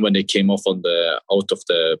 And then when they came off out of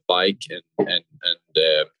the bike and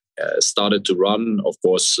started to run, of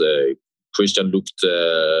course, Kristian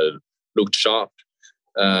looked sharp.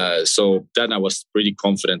 So then I was pretty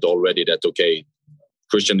confident already that, okay,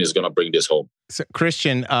 Kristian is going to bring this home. So,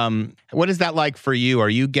 Kristian, what is that like for you? Are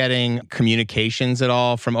you getting communications at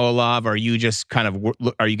all from Olav? Are you just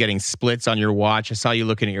are you getting splits on your watch? I saw you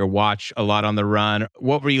looking at your watch a lot on the run.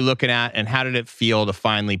 What were you looking at, and how did it feel to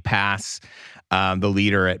finally pass the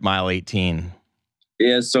leader at mile 18?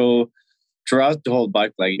 Yeah, so throughout the whole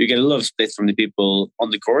bike, like you get a lot of splits from the people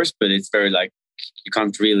on the course, but it's very like you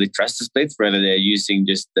can't really trust the splits, whether they're using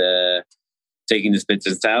just taking the splits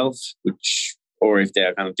themselves, or if they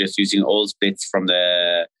are kind of just using old splits from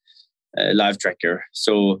the live tracker.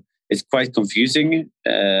 So it's quite confusing.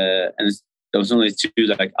 And there was only 2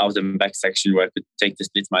 like out and back section where I could take the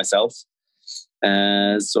splits myself.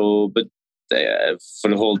 But for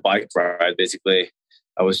the whole bike ride, basically,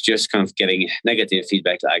 I was just kind of getting negative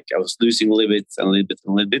feedback. Like I was losing a little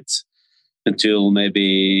bit until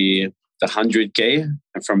maybe the 100K.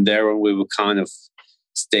 And from there on, we were kind of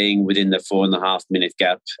staying within the 4.5 minute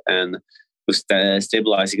gap and was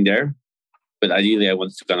stabilizing there, but ideally I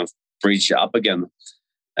wanted to kind of bridge up again.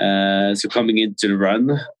 So coming into the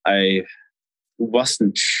run, I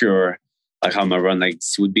wasn't sure like how my run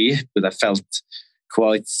legs would be, but I felt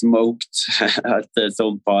quite smoked at the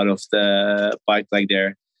some part of the bike leg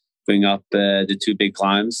there, going up the 2 big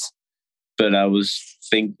climbs. But I was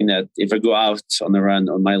thinking that if I go out on the run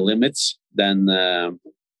on my limits, then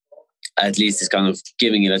at least it's kind of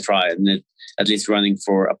giving it a try and at least running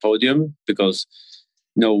for a podium, because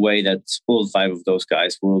no way that all 5 of those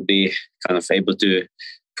guys will be kind of able to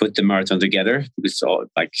put the marathon together, because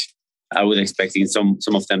like I was expecting some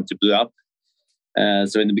of them to blow up.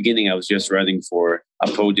 So in the beginning, I was just running for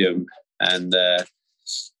a podium, and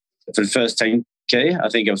for the first 10K, I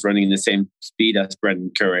think I was running in the same speed as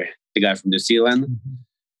Brendan Curry, the guy from New Zealand,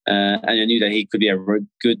 and I knew that he could be a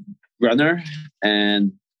good runner,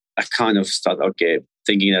 and I kind of thought, okay,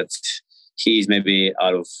 thinking that he's maybe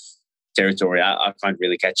out of territory. I can't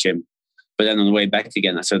really catch him. But then on the way back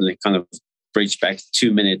again, I suddenly kind of bridged back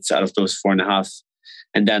 2 minutes out of those 4.5.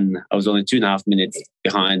 And then I was only 2.5 minutes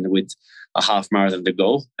behind with a half marathon to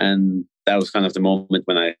go. And that was kind of the moment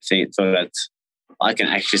when I thought that I can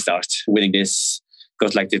actually start winning this.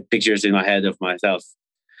 Got like the pictures in my head of myself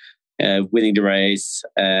winning the race.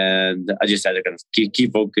 And I just had to kind of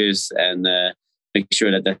keep focus and make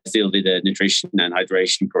sure that I still did the nutrition and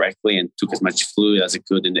hydration correctly and took as much fluid as I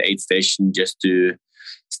could in the aid station just to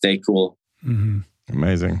stay cool. Mm-hmm.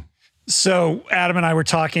 Amazing. So Adam and I were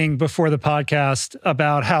talking before the podcast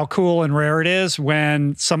about how cool and rare it is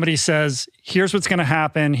when somebody says, here's what's going to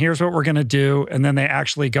happen, here's what we're going to do, and then they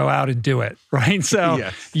actually go out and do it, right? So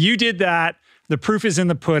yes. You did that. The proof is in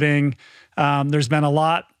the pudding. There's been a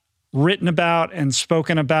lot written about and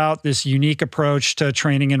spoken about this unique approach to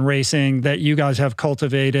training and racing that you guys have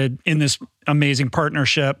cultivated in this amazing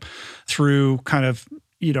partnership through kind of,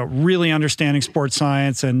 you know, really understanding sports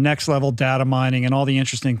science and next level data mining and all the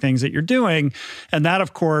interesting things that you're doing. And that,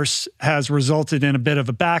 of course, has resulted in a bit of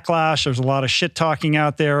a backlash. There's a lot of shit talking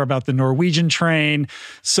out there about the Norwegian train.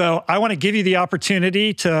 So I want to give you the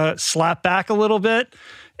opportunity to slap back a little bit.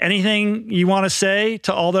 Anything you want to say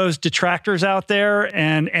to all those detractors out there,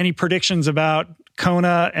 and any predictions about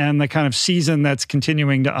Kona and the kind of season that's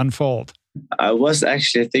continuing to unfold? I was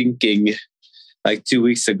actually thinking like 2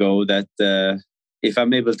 weeks ago that if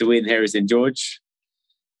I'm able to win Harrison George,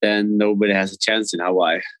 then nobody has a chance in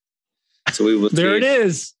Hawaii. So we will see. There it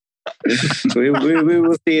is. we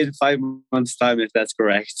will see in 5 months' time if that's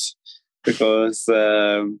correct, because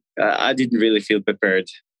I didn't really feel prepared.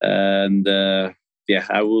 And yeah,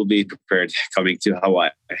 I will be prepared coming to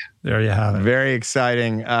Hawaii. There you have it. Very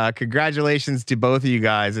exciting. Congratulations to both of you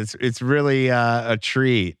guys. It's really a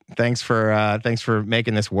treat. Thanks for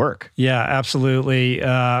making this work. Yeah, absolutely.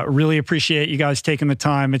 Really appreciate you guys taking the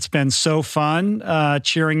time. It's been so fun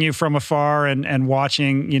cheering you from afar and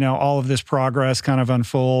watching, you know, all of this progress kind of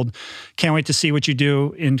unfold. Can't wait to see what you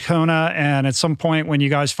do in Kona. And at some point when you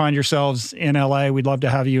guys find yourselves in LA, we'd love to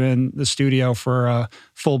have you in the studio for a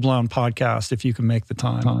full-blown podcast if you can make the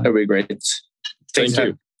time. That'd be great. Thank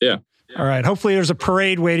you. Yeah. All right. Hopefully there's a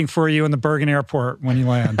parade waiting for you in the Bergen airport when you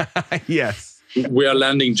land. Yes. We are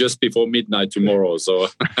landing just before midnight tomorrow, so all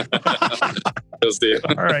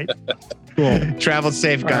right. Cool. Travel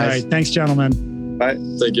safe, guys. All right. Thanks, gentlemen. Bye.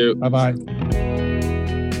 Thank you. Bye-bye.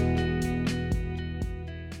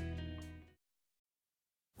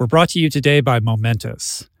 We're brought to you today by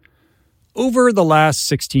Momentous. Over the last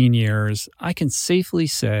 16 years, I can safely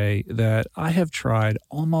say that I have tried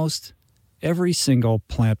almost every single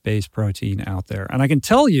plant-based protein out there. And I can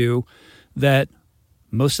tell you that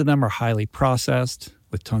most of them are highly processed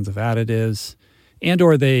with tons of additives, and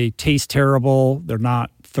or they taste terrible, they're not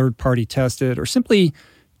third-party tested, or simply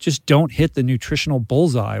just don't hit the nutritional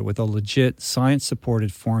bullseye with a legit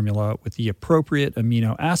science-supported formula with the appropriate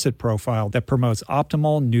amino acid profile that promotes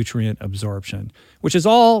optimal nutrient absorption, which is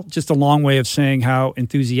all just a long way of saying how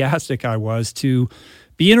enthusiastic I was to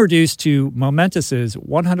be introduced to Momentous's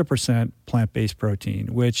 100% plant-based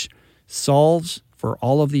protein, which solves for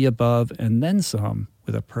all of the above and then some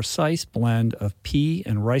with a precise blend of pea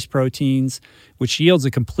and rice proteins, which yields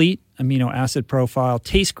a complete amino acid profile,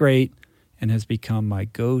 tastes great, and has become my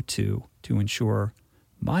go-to to ensure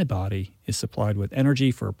my body is supplied with energy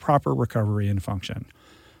for proper recovery and function.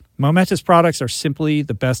 Momentous products are simply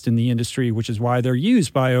the best in the industry, which is why they're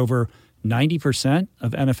used by over 90%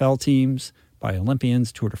 of NFL teams, by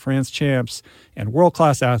Olympians, Tour de France champs, and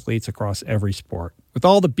world-class athletes across every sport. With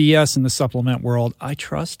all the BS in the supplement world, I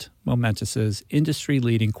trust Momentous's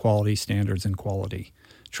industry-leading quality standards and quality.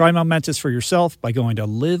 Try Momentous for yourself by going to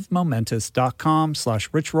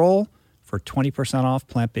livemomentous.com/richroll for 20% off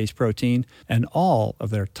plant-based protein and all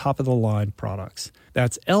of their top-of-the-line products.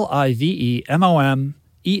 That's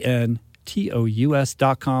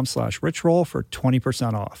livemomentos.com/richroll for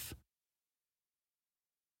 20% off.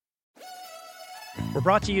 We're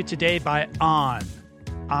brought to you today by On.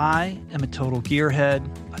 I am a total gearhead.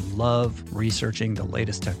 I love researching the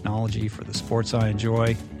latest technology for the sports I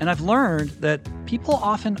enjoy. And I've learned that people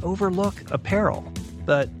often overlook apparel.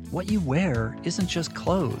 But what you wear isn't just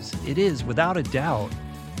clothes. It is, without a doubt,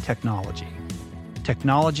 technology.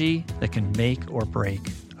 Technology that can make or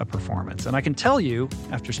break a performance. And I can tell you,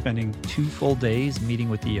 after spending 2 full days meeting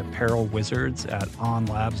with the apparel wizards at On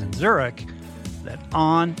Labs in Zurich, that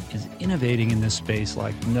On is innovating in this space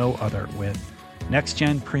like no other, with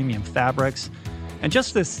next-gen premium fabrics and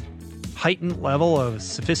just this heightened level of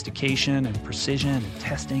sophistication and precision and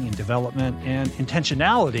testing and development and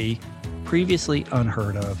intentionality previously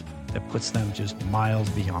unheard of that puts them just miles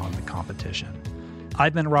beyond the competition.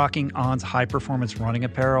 I've been rocking On's high-performance running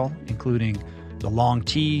apparel, including the long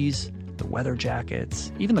tees, the weather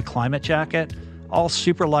jackets, even the climate jacket, all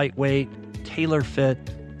super lightweight,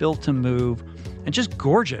 tailor-fit, built to move, and just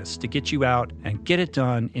gorgeous to get you out and get it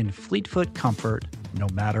done in fleet-foot comfort, no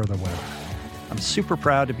matter the weather. I'm super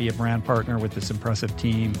proud to be a brand partner with this impressive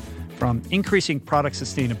team, from increasing product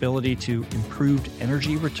sustainability to improved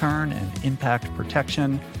energy return and impact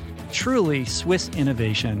protection. Truly Swiss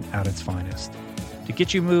innovation at its finest. To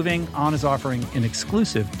get you moving, On is offering an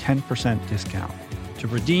exclusive 10% discount. To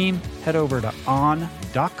redeem, head over to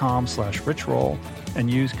on.com/richroll and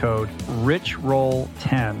use code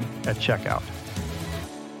RICHROLL10 at checkout.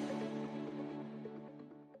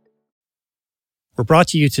 We're brought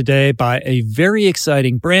to you today by a very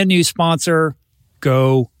exciting brand new sponsor,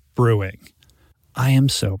 Go Brewing. I am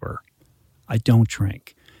sober. I don't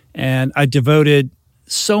drink. And I devoted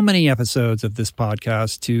so many episodes of this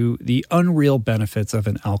podcast to the unreal benefits of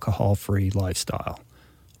an alcohol-free lifestyle.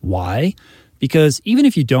 Why? Because even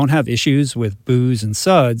if you don't have issues with booze and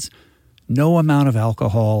suds, no amount of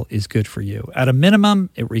alcohol is good for you. At a minimum,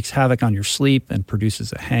 it wreaks havoc on your sleep and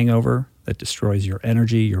produces a hangover that destroys your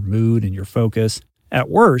energy, your mood, and your focus. At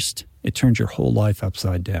worst, it turns your whole life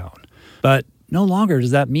upside down. But no longer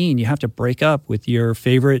does that mean you have to break up with your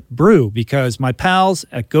favorite brew, because my pals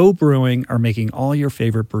at Go Brewing are making all your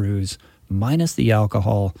favorite brews, minus the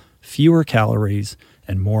alcohol, fewer calories,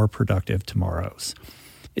 and more productive tomorrows.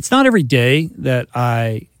 It's not every day that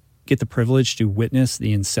I get the privilege to witness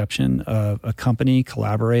the inception of a company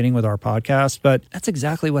collaborating with our podcast, but that's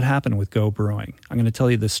exactly what happened with Go Brewing. I'm going to tell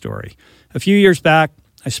you this story. A few years back,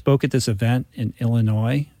 I spoke at this event in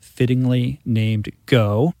Illinois, fittingly named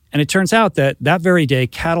Go, and it turns out that very day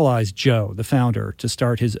catalyzed Joe, the founder, to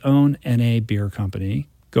start his own NA beer company,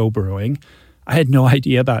 Go Brewing. I had no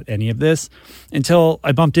idea about any of this until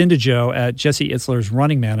I bumped into Joe at Jesse Itzler's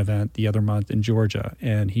Running Man event the other month in Georgia,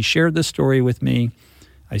 and he shared this story with me.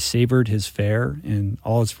 I savored his fare in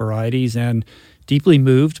all its varieties and deeply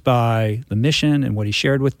moved by the mission and what he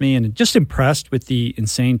shared with me, and just impressed with the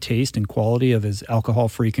insane taste and quality of his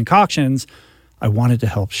alcohol-free concoctions. I wanted to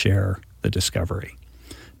help share the discovery.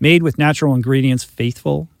 Made with natural ingredients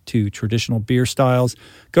faithful to traditional beer styles,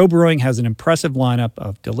 Go Brewing has an impressive lineup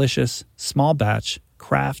of delicious, small batch,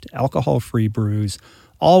 craft, alcohol-free brews,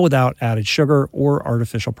 all without added sugar or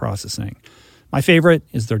artificial processing. My favorite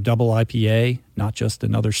is their double IPA, Not Just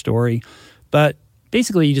Another Story. But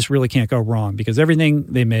basically, you just really can't go wrong, because everything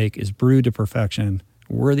they make is brewed to perfection,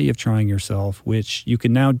 worthy of trying yourself, which you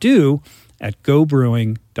can now do at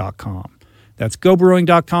gobrewing.com. That's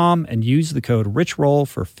gobrewing.com, and use the code RICHROLL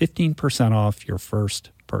for 15% off your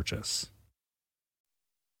first purchase.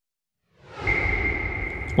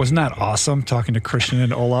 Wasn't that awesome talking to Kristian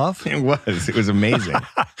and Olaf? It was amazing.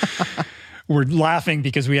 We're laughing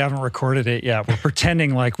because we haven't recorded it yet. We're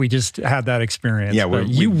pretending like we just had that experience. Yeah,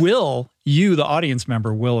 you, the audience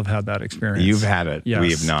member, will have had that experience. You've had it. Yes.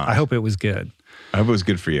 We have not. I hope it was good. I hope it was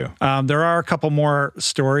good for you. There are a couple more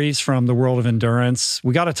stories from the world of endurance.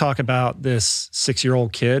 We got to talk about this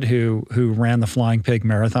 6-year-old kid who ran the Flying Pig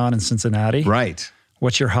Marathon in Cincinnati. Right.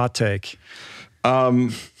 What's your hot take?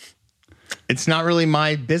 It's not really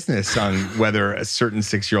my business on whether a certain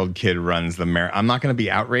 6-year-old kid runs the marathon. I'm not going to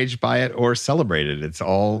be outraged by it or celebrate it. It's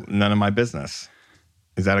all none of my business.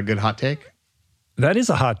 Is that a good hot take? That is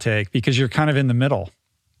a hot take, because you're kind of in the middle.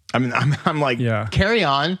 I mean, I'm like, yeah. Carry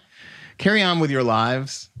on with your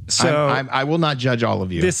lives. So I will not judge all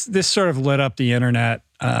of you. This sort of lit up the internet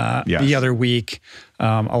the other week.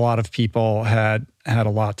 A lot of people had a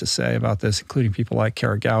lot to say about this, including people like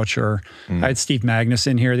Kara Goucher. I had Steve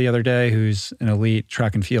Magnuson here the other day, who's an elite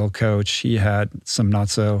track and field coach. He had some not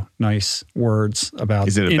so nice words about.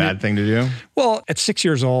 Is it a bad thing to do? Well, at 6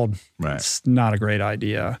 years old, It's not a great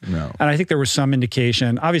idea. No. And I think there was some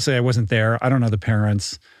indication. Obviously, I wasn't there. I don't know the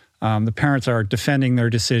parents. The parents are defending their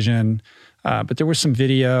decision. But there was some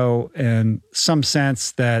video and some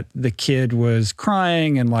sense that the kid was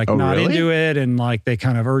crying and not really into it, and they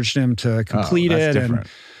kind of urged him to complete it and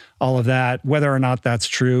all of that. Whether or not that's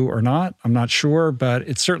true or not, I'm not sure, but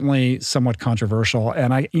it's certainly somewhat controversial.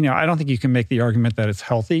 And I don't think you can make the argument that it's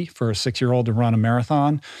healthy for a 6-year-old to run a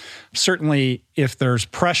marathon. Certainly, if there's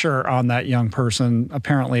pressure on that young person,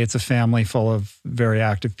 apparently it's a family full of very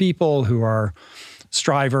active people who are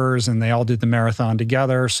strivers, and they all did the marathon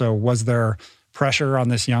together. So was there pressure on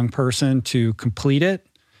this young person to complete it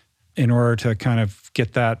in order to kind of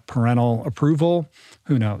get that parental approval?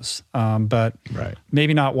 Who knows? But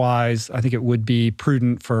maybe not wise. I think it would be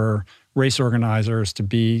prudent for race organizers to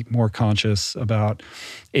be more conscious about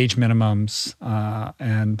age minimums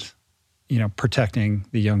and protecting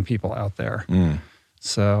the young people out there.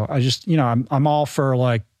 So I just, I'm all for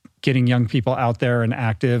like getting young people out there and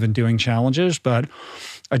active and doing challenges, but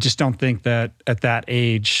I just don't think that at that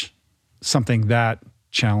age, something that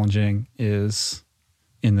challenging is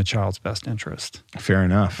in the child's best interest. Fair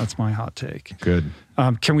enough. That's my hot take. Good.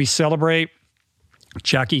 Can we celebrate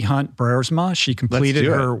Jackie Hunt Breersma? She completed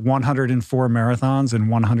her 104 marathons in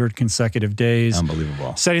 100 consecutive days.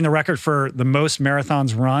 Unbelievable. Setting the record for the most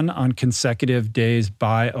marathons run on consecutive days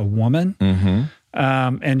by a woman.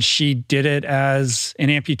 And she did it as an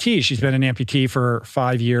amputee. She's been an amputee for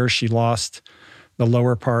 5 years. She lost the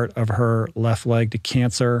lower part of her left leg to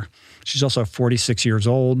cancer. She's also 46 years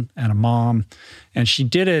old and a mom. And she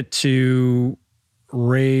did it to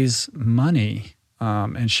raise money.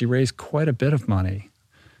 And she raised quite a bit of money.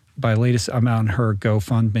 By latest amount on her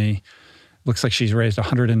GoFundMe, looks like she's raised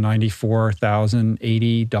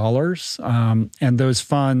 $194,080. And those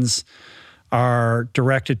funds are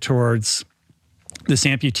directed towards this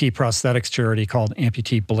amputee prosthetics charity called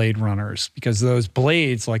Amputee Blade Runners, because those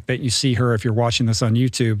blades, like that you see her, if you're watching this on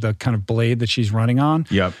YouTube, the kind of blade that she's running on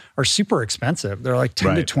are super expensive. They're like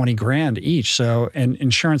 10 to 20 grand each. So, and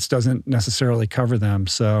insurance doesn't necessarily cover them.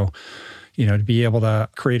 So, to be able to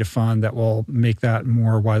create a fund that will make that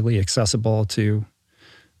more widely accessible to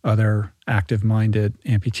other active-minded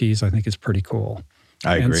amputees, I think is pretty cool.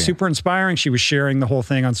 I agree. And super inspiring. She was sharing the whole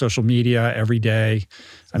thing on social media every day.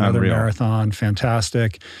 Another marathon,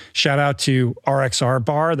 fantastic. Shout out to RXR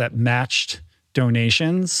Bar that matched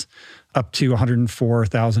donations up to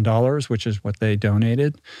 $104,000, which is what they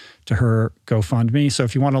donated to her GoFundMe. So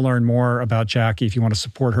if you want to learn more about Jackie, if you want to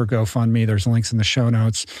support her GoFundMe, there's links in the show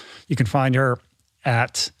notes. You can find her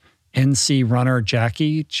at NC Runner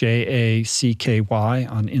Jackie, Jacky,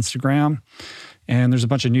 on Instagram. And there's a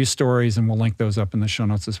bunch of news stories, and we'll link those up in the show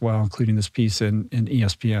notes as well, including this piece in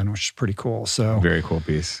ESPN, which is pretty cool. So very cool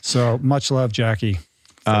piece. So much love, Jackie.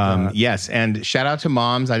 Yes, and shout out to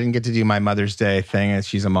moms. I didn't get to do my Mother's Day thing, and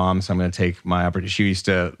she's a mom, so I'm going to take my opportunity. She used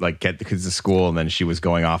to like get the kids to school, and then she was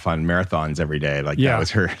going off on marathons every day. Like that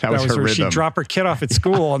was her. That was her rhythm. She'd drop her kid off at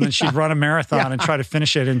school, and then she'd run a marathon and try to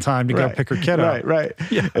finish it in time to go pick her kid up. Right.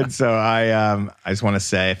 Yeah. And so I just want to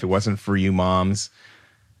say, if it wasn't for you moms,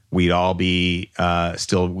 we'd all be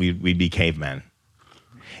we'd be cavemen.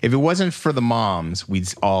 If it wasn't for the moms,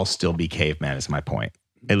 we'd all still be cavemen. Is my point.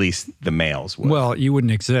 At least the males would. Well, you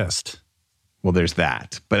wouldn't exist. Well, there's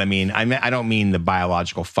that. But I don't mean the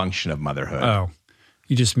biological function of motherhood. Oh,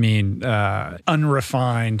 you just mean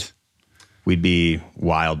unrefined. We'd be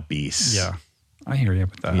wild beasts. Yeah, I hear you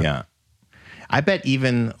with that. Yeah. I bet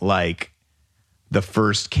even like the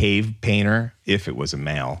first cave painter, if it was a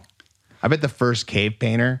male, I bet the first cave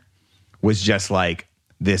painter was just like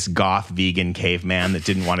this goth vegan caveman that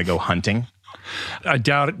didn't want to go hunting. I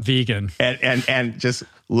doubt it vegan. And just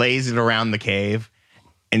lays it around the cave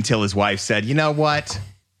until his wife said, you know what?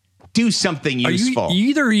 Do something useful.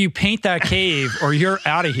 Either you paint that cave or you're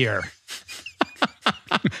out of here.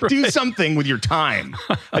 Do something with your time.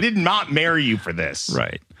 I did not marry you for this.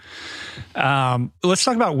 Right. Let's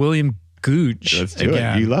talk about William Googe. Let's do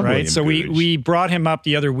it. You love William So Googe. we brought him up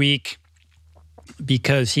the other week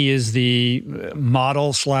because he is the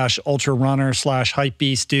model / ultra runner / hype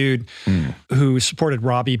beast dude who supported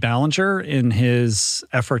Robbie Ballinger in his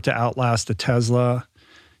effort to outlast a Tesla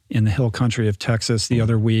in the hill country of Texas the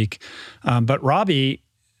other week. But Robbie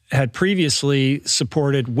had previously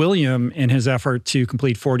supported William in his effort to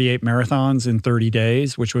complete 48 marathons in 30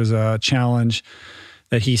 days, which was a challenge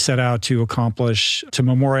that he set out to accomplish to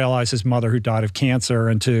memorialize his mother who died of cancer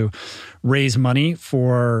and to raise money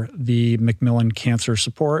for the Macmillan Cancer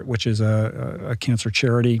Support, which is a cancer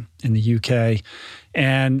charity in the UK.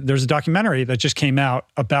 And there's a documentary that just came out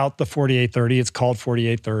about the 4830. It's called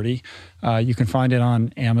 4830. You can find it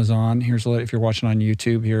on Amazon. If you're watching on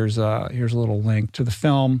YouTube, here's a little link to the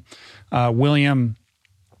film. William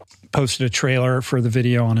posted a trailer for the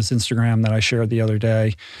video on his Instagram that I shared the other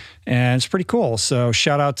day. And it's pretty cool. So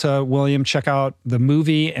shout out to William. Check out the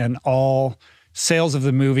movie, and all sales of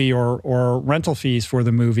the movie or rental fees for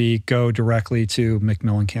the movie go directly to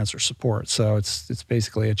Macmillan Cancer Support. So it's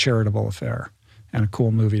basically a charitable affair and a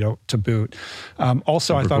cool movie to boot.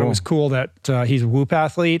 Also, I thought it was cool that he's a Whoop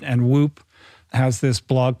athlete, and Whoop has this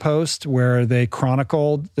blog post where they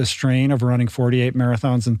chronicled the strain of running 48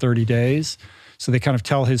 marathons in 30 days. So they kind of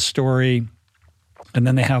tell his story, and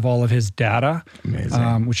then they have all of his data,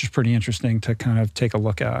 which is pretty interesting to kind of take a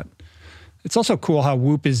look at. It's also cool how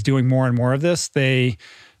Whoop is doing more and more of this. They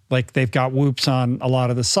Like they've got whoops on a lot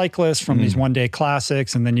of the cyclists from these one-day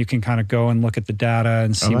classics, and then you can kind of go and look at the data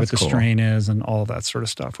and see what the strain is and all of that sort of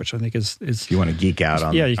stuff, which I think is if you want to geek out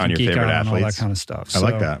on, you can on your geek favorite out athletes. On all that kind of stuff. I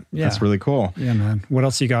like that. Yeah. That's really cool. Yeah, man. What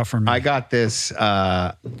else you got for me? I got this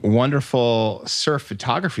wonderful surf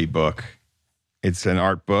photography book. It's an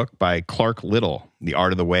art book by Clark Little, The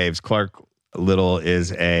Art of the Waves. Clark Little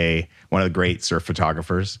is one of the great surf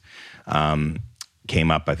photographers.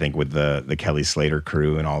 Came up, I think, with the Kelly Slater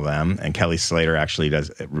crew and all of them. And Kelly Slater actually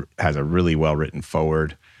has a really well-written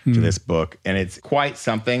forward to this book. And it's quite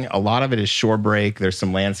something. A lot of it is shore break. There's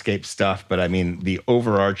some landscape stuff. But I mean, the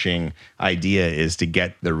overarching idea is to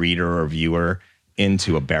get the reader or viewer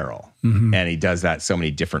into a barrel. And he does that so many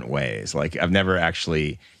different ways. Like I've never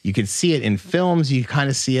actually, you can see it in films, you kind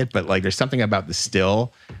of see it, but like there's something about the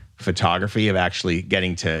still photography of actually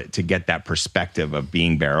getting to get that perspective of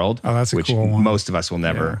being barreled, which cool one. Most of us will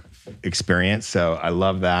never experience. So I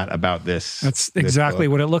love that about this. That's exactly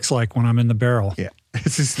what it looks like when I'm in the barrel. Yeah.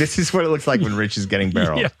 This is what it looks like when Rich is getting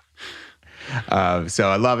barreled. So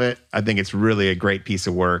I love it. I think it's really a great piece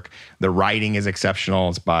of work. The writing is exceptional.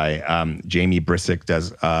 It's by Jamie Brissick,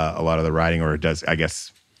 does a lot of the writing, or does, I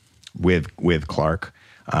guess, with Clark.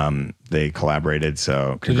 They collaborated.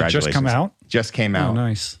 So congratulations. Did it just come out? Just came out. Oh,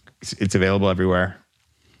 nice. It's available everywhere.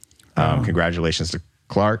 Congratulations to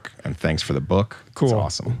Clark, and thanks for the book. Cool. It's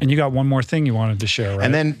awesome. And you got one more thing you wanted to share, right?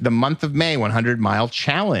 And then the month of May, 100-mile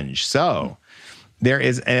challenge. So there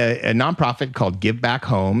is a nonprofit called Give Back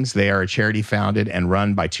Homes. They are a charity founded and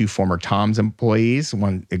run by two former TOMS employees,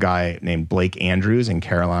 a guy named Blake Andrews and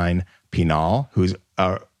Caroline Pinal, who's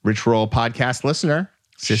a Rich Roll podcast listener,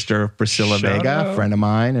 sister of Priscilla Vega, friend of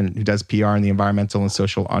mine, and who does PR in the environmental and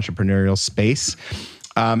social entrepreneurial space.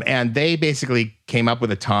 And they basically came up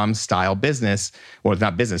with a TOMS-style business. Well, it's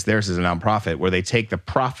not business. Theirs is a nonprofit where they take the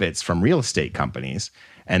profits from real estate companies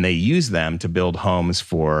and they use them to build homes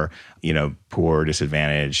for, poor,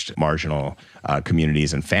 disadvantaged, marginal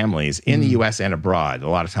communities and families in the U.S. and abroad. A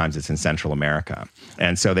lot of times it's in Central America.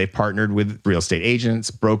 And so they've partnered with real estate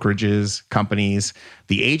agents, brokerages, companies.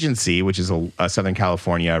 The agency, which is a Southern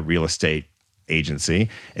California real estate agency,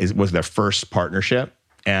 was their first partnership.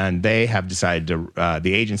 And they have decided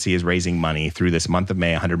the agency is raising money through this month of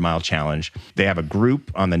May 100-mile challenge. They have a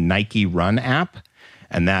group on the Nike Run app,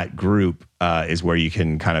 and that group is where you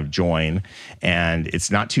can kind of join. And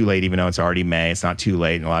it's not too late, even though it's already May. It's not too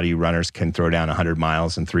late. And a lot of you runners can throw down 100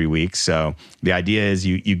 miles in 3 weeks. So the idea is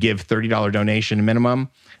you give $30 donation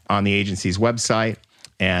minimum on the agency's website.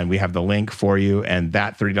 And we have the link for you, and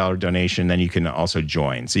that $30 donation, then you can also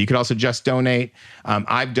join. So you could also just donate.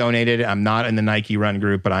 I've donated. I'm not in the Nike Run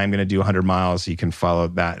group, but I'm going to do 100 miles. You can follow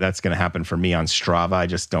that. That's going to happen for me on Strava. I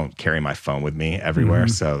just don't carry my phone with me everywhere,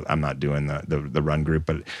 so I'm not doing the run group.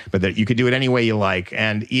 But you could do it any way you like.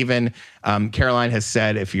 And even Caroline has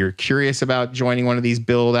said, if you're curious about joining one of these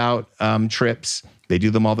build-out trips, they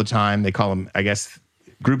do them all the time. They call them, I guess,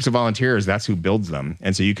 groups of volunteers. That's who builds them.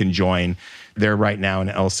 And so you can join. They're right now in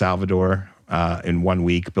El Salvador in 1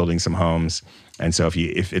 week building some homes. And so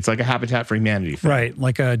if it's like a Habitat for Humanity thing. Right,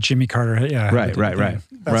 like a Jimmy Carter. Yeah. Right.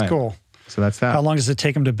 That's cool. So that's that. How long does it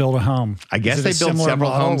take them to build a home? I guess they build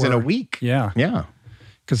several homes in a week. Yeah. Yeah.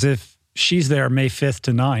 Because if she's there May 5th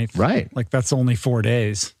to 9th, right, like that's only 4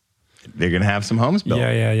 days. They're going to have some homes built.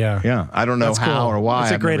 Yeah. I don't know that's how cool. or why.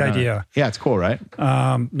 It's a great idea. Yeah, it's cool, right?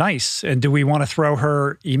 Nice. And do we want to throw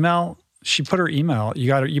her email? She put her email.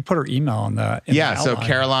 You put her email on the so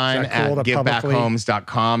Caroline at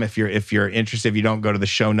givebackhomes.com. If you're interested, if you don't go to the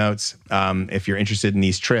show notes, if you're interested in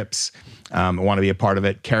these trips, want to be a part of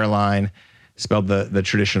it, Caroline, spelled the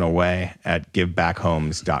traditional way, at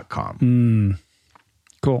givebackhomes.com.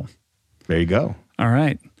 Cool. There you go. All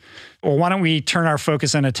right. Well, why don't we turn our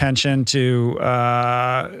focus and attention to,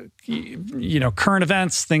 current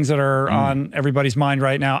events, things that are on everybody's mind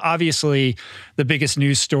right now. Obviously, the biggest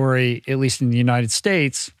news story, at least in the United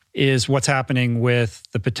States, is what's happening with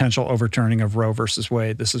the potential overturning of Roe versus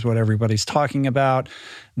Wade. This is what everybody's talking about.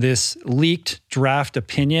 This leaked draft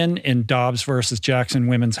opinion in Dobbs versus Jackson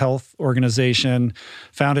Women's Health Organization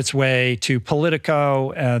found its way to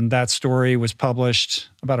Politico, and that story was published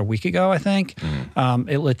about a week ago, I think.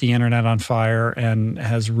 It lit the internet on fire and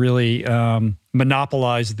has really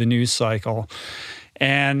monopolized the news cycle.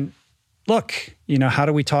 And look, how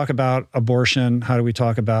do we talk about abortion? How do we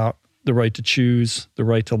talk about the right to choose, the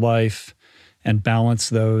right to life, and balance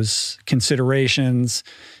those considerations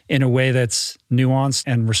in a way that's nuanced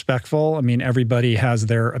and respectful? I mean, everybody has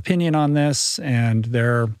their opinion on this and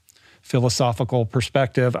their philosophical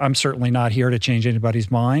perspective. I'm certainly not here to change anybody's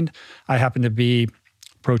mind. I happen to be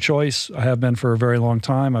pro-choice. I have been for a very long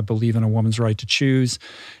time. I believe in a woman's right to choose.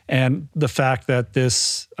 And the fact that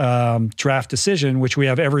this draft decision, which we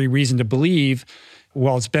have every reason to believe,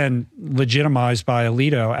 well, it's been legitimized by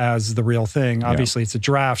Alito as the real thing. Obviously, it's a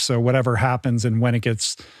draft, so whatever happens and when it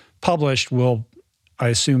gets published will, I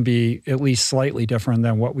assume, be at least slightly different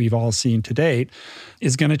than what we've all seen to date,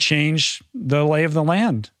 is going to change the lay of the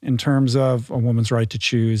land in terms of a woman's right to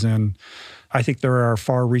choose. And I think there are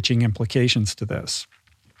far-reaching implications to this.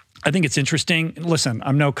 I think it's interesting. Listen,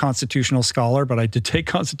 I'm no constitutional scholar, but I did take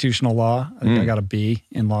constitutional law. I think I got a B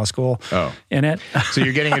in law school in it. So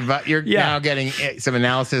you're getting you're now getting some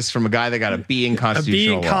analysis from a guy that got a B in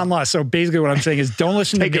constitutional law. A B in con law. So basically what I'm saying is don't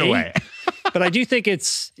listen to me. Take it away. But I do think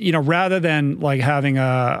it's, rather than like having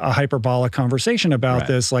a hyperbolic conversation about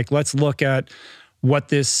this, like let's look at what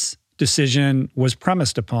this decision was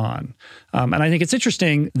premised upon. And I think it's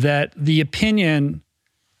interesting that the opinion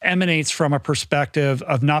emanates from a perspective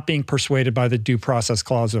of not being persuaded by the due process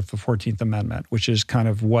clause of the 14th Amendment, which is kind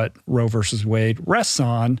of what Roe versus Wade rests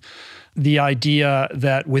on. The idea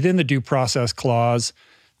that within the due process clause,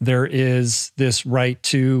 there is this right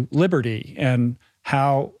to liberty, and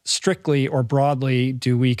how strictly or broadly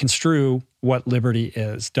do we construe what liberty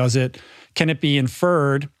is? Can it be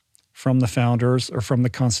inferred from the founders or from the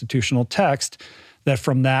constitutional text that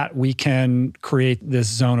from that we can create this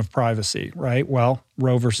zone of privacy, right? Well,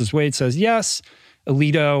 Roe versus Wade says yes.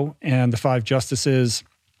 Alito and the 5 justices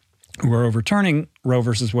who are overturning Roe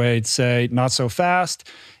versus Wade say not so fast.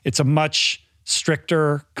 It's a much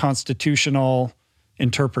stricter constitutional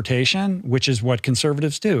interpretation, which is what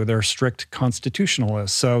conservatives do. They're strict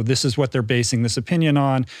constitutionalists. So this is what they're basing this opinion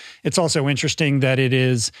on. It's also interesting that it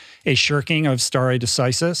is a shirking of stare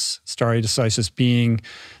decisis, stare decisis being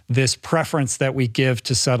this preference that we give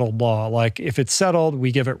to settled law. Like if it's settled,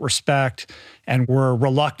 we give it respect, and we're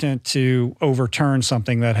reluctant to overturn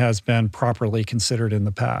something that has been properly considered in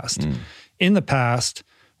the past. In the past,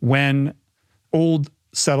 when old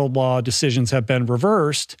settled law decisions have been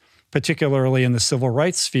reversed, particularly in the civil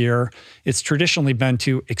rights sphere, it's traditionally been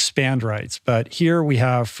to expand rights. But here we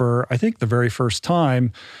have, for I think the very first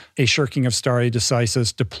time, a shirking of stare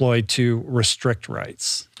decisis deployed to restrict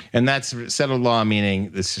rights. And that's settled law,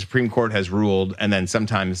 meaning the Supreme Court has ruled, and then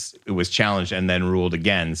sometimes it was challenged and then ruled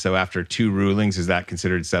again. So after 2 rulings, is that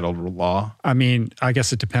considered settled law? I mean, I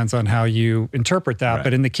guess it depends on how you interpret that. Right.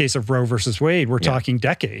 But in the case of Roe versus Wade, we're talking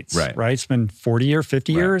decades, right? It's been 40 or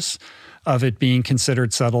 50 years of it being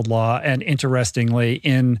considered settled law. And interestingly,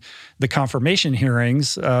 in the confirmation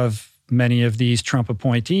hearings of many of these Trump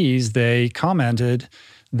appointees, they commented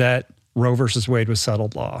that Roe versus Wade was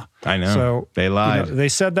settled law. I know. So they lied. They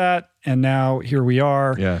said that, and now here we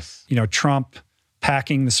are. Yes. Trump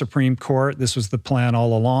packing the Supreme Court. This was the plan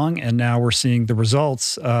all along, and now we're seeing the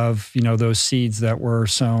results of those seeds that were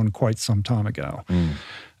sown quite some time ago.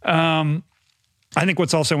 I think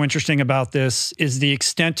what's also interesting about this is the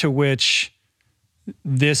extent to which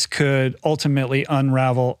this could ultimately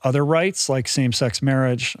unravel other rights like same-sex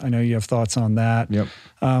marriage. I know you have thoughts on that. Yep.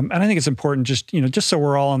 And I think it's important just so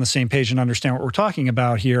we're all on the same page and understand what we're talking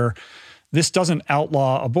about here. This doesn't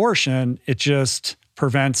outlaw abortion. It just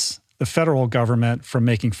prevents the federal government from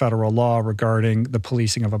making federal law regarding the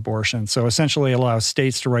policing of abortion. So essentially allows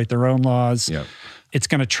states to write their own laws. Yep. It's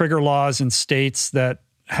going to trigger laws in states that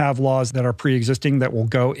have laws that are pre-existing that will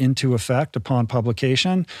go into effect upon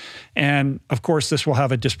publication. And of course, this will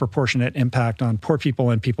have a disproportionate impact on poor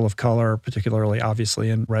people and people of color, particularly obviously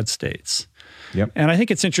in red states. Yep. And I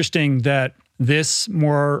think it's interesting that this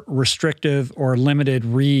more restrictive or limited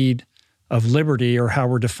read of liberty, or how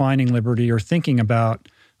we're defining liberty or thinking about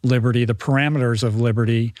liberty, the parameters of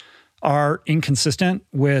liberty, are inconsistent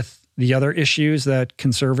with the other issues that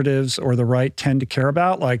conservatives or the right tend to care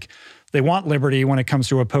about. Like, they want liberty when it comes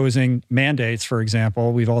to opposing mandates, for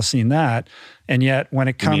example. We've all seen that. And yet when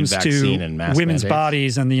it comes to women's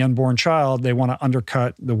bodies and the unborn child, they want to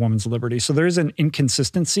undercut the woman's liberty. So there is an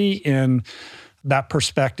inconsistency in that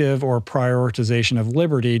perspective or prioritization of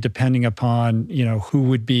liberty, depending upon, who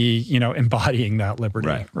would be, embodying that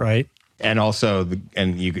liberty, right? And also,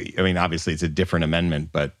 obviously it's a different amendment,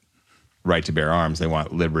 but right to bear arms, they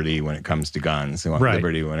want liberty when it comes to guns. They want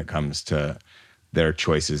liberty when it comes to their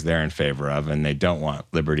choices they're in favor of, and they don't want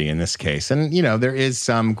liberty in this case. And, there is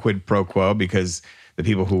some quid pro quo, because the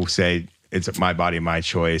people who say it's my body, my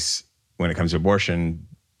choice when it comes to abortion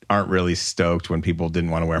aren't really stoked when people didn't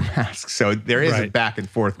want to wear masks. So there is a back and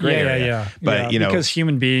forth gray area. But, because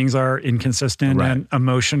human beings are inconsistent and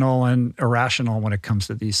emotional and irrational when it comes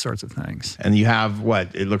to these sorts of things. And you have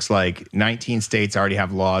it looks like 19 states already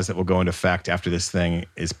have laws that will go into effect after this thing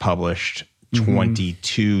is published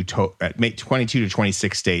 22 to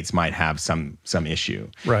 26 states might have some issue.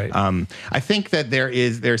 Right. I think that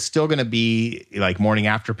there's still going to be like morning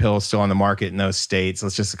after pills still on the market in those states.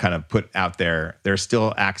 Let's just kind of put out there's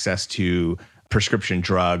still access to prescription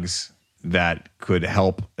drugs that could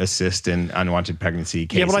help assist in unwanted pregnancy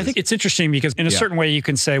cases. Yeah, but I think it's interesting because in a certain way you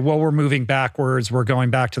can say, well, we're moving backwards, we're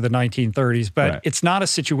going back to the 1930s, but it's not a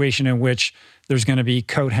situation in which there's going to be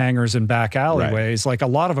coat hangers and back alleyways. Like a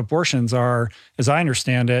lot of abortions are, as I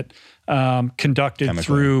understand it, conducted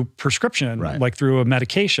through prescription, like through a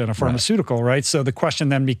medication, a pharmaceutical, right? So the question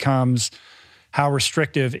then becomes, how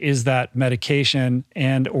restrictive is that medication,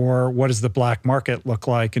 and or what does the black market look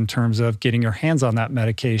like in terms of getting your hands on that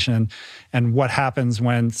medication? And what happens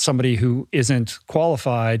when somebody who isn't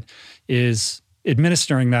qualified is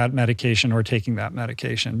administering that medication or taking that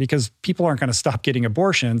medication? Because people aren't going to stop getting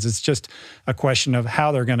abortions. It's just a question of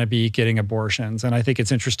how they're going to be getting abortions. And I think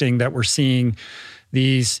it's interesting that we're seeing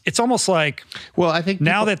these, it's almost like, well, I think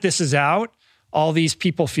now that this is out, all these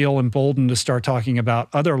people feel emboldened to start talking about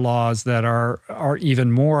other laws that are even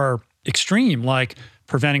more extreme, like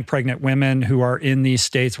preventing pregnant women who are in these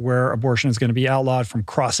states where abortion is going to be outlawed from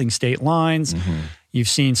crossing state lines. You've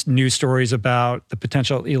seen news stories about the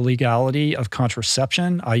potential illegality of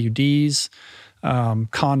contraception, IUDs,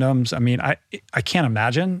 condoms. I mean, I can't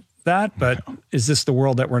imagine that, but is this the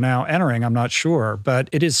world that we're now entering? I'm not sure, but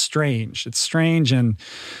it is strange. It's strange, and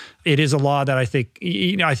it is a law that I think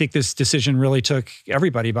this decision really took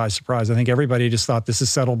everybody by surprise. I think everybody just thought this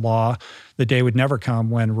is settled law. The day would never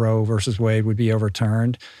come when Roe versus Wade would be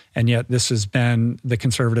overturned. And yet this has been the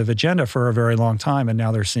conservative agenda for a very long time. And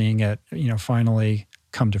now they're seeing it, finally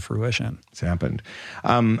come to fruition. It's happened.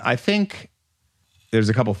 I think there's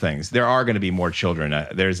a couple things. There are going to be more children.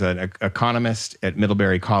 There's an economist at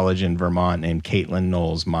Middlebury College in Vermont named Caitlin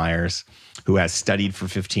Knowles-Myers, who has studied for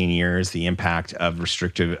 15 years the impact of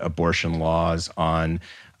restrictive abortion laws on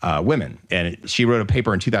women. And she wrote a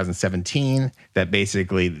paper in 2017 that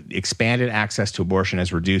basically expanded access to abortion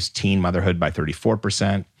has reduced teen motherhood by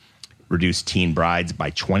 34%, reduced teen brides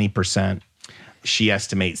by 20%. She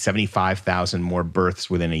estimates 75,000 more births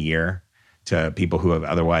within a year to people who have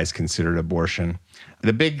otherwise considered abortion.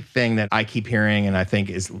 The big thing that I keep hearing and I think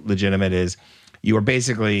is legitimate is you are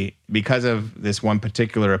basically, because of this one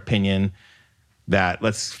particular opinion that,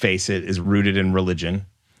 let's face it, is rooted in religion,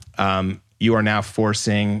 you are now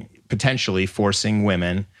potentially forcing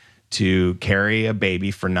women to carry a baby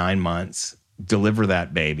for 9 months, deliver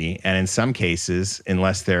that baby, and in some cases,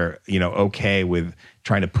 unless they're okay with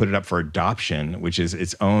trying to put it up for adoption, which is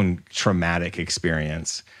its own traumatic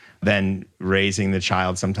experience, then raising the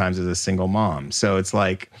child sometimes as a single mom. So it's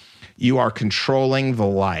like you are controlling the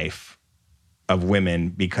life of women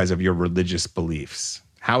because of your religious beliefs.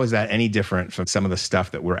 How is that any different from some of the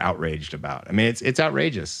stuff that we're outraged about? I mean, it's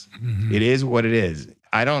outrageous. Mm-hmm. It is what it is.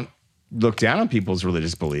 I don't look down on people's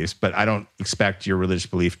religious beliefs, but I don't expect your religious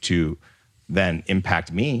belief to then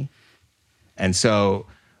impact me. And so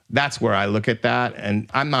that's where I look at that. And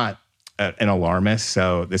I'm not an alarmist.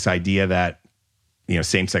 So this idea that,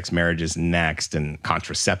 same-sex marriage is next and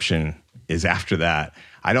contraception is after that,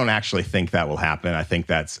 I don't actually think that will happen.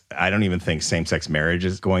 I don't even think same-sex marriage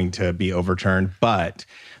is going to be overturned. But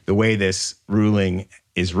the way this ruling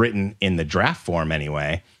is written in the draft form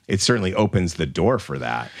anyway, it certainly opens the door for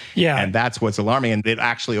that. Yeah. And that's what's alarming. And it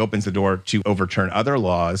actually opens the door to overturn other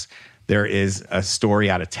laws. There is a story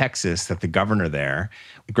out of Texas that the governor there,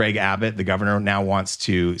 Greg Abbott, the governor, now wants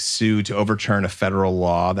to sue to overturn a federal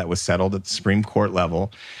law that was settled at the Supreme Court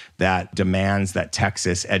level that demands that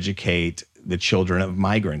Texas educate the children of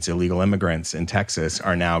migrants. Illegal immigrants in Texas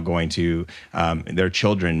are now going to, their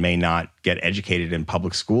children may not get educated in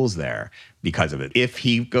public schools there because of it. If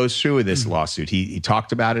he goes through with this lawsuit, he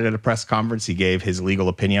talked about it at a press conference. He gave his legal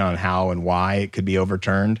opinion on how and why it could be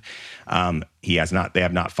overturned. They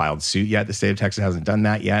have not filed suit yet. The state of Texas hasn't done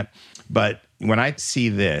that yet. But when I see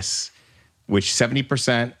this, which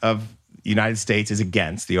 70% of the United States is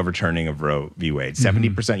against the overturning of Roe v. Wade,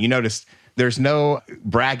 70%, you notice there's no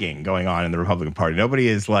bragging going on in the Republican Party. Nobody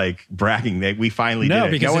is like bragging that we finally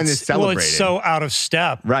did it. No one is celebrating. Well, it's so out of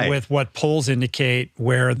step with what polls indicate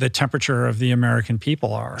where the temperature of the American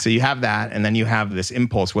people are. So you have that, and then you have this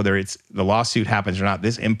impulse, whether it's the lawsuit happens or not,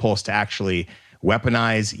 this impulse to actually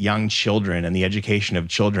weaponize young children and the education of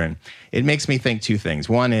children. It makes me think two things.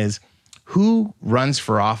 One is, who runs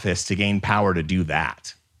for office to gain power to do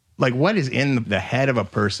that? Like, what is in the head of a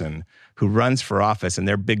person who runs for office and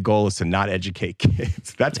their big goal is to not educate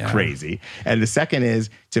kids? That's crazy. And the second is,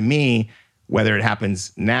 to me, whether it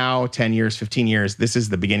happens now, 10 years, 15 years, this is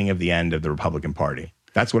the beginning of the end of the Republican Party.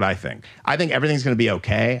 That's what I think. I think everything's going to be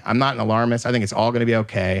okay. I'm not an alarmist. I think it's all going to be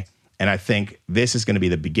okay. And I think this is going to be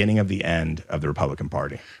the beginning of the end of the Republican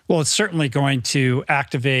Party. Well, it's certainly going to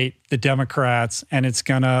activate the Democrats, and it's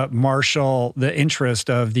going to marshal the interest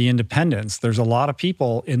of the independents. There's a lot of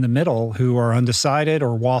people in the middle who are undecided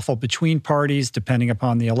or waffle between parties, depending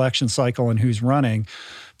upon the election cycle and who's running.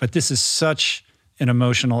 But this is such an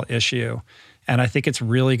emotional issue. And I think it's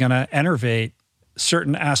really going to enervate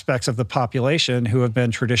certain aspects of the population who have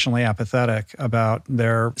been traditionally apathetic about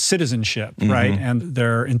their citizenship, right? And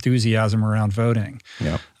their enthusiasm around voting.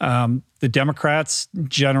 Yep. The Democrats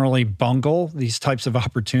generally bungle these types of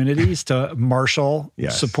opportunities to marshal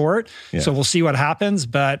support. Yeah. So we'll see what happens,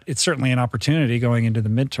 but it's certainly an opportunity going into the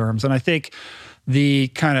midterms. And I think the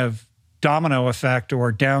kind of domino effect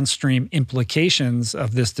or downstream implications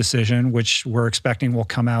of this decision, which we're expecting will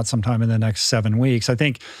come out sometime in the next 7 weeks, I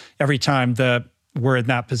think every time we're in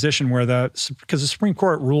that position where because the Supreme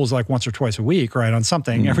Court rules like once or twice a week, right, on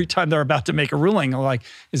something. Every time they're about to make a ruling, like,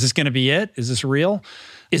 is this going to be it? Is this real?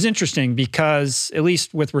 Is interesting because, at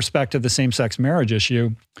least with respect to the same-sex marriage issue,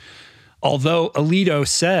 although Alito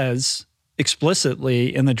says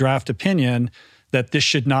explicitly in the draft opinion that this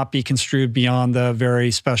should not be construed beyond the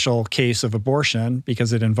very special case of abortion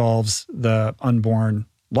because it involves the unborn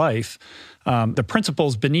life, the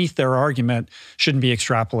principles beneath their argument shouldn't be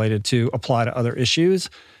extrapolated to apply to other issues.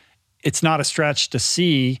 It's not a stretch to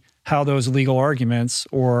see how those legal arguments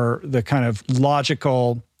or the kind of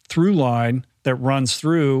logical through line that runs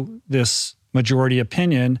through this majority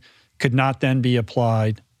opinion could not then be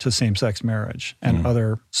applied to same-sex marriage and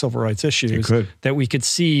other civil rights issues that we could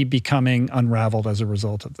see becoming unraveled as a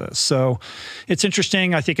result of this. So it's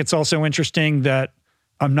interesting. I think it's also interesting that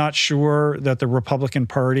I'm not sure that the Republican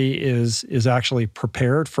Party is actually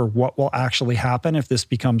prepared for what will actually happen if this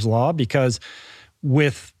becomes law, because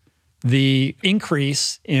with the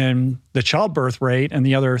increase in the childbirth rate and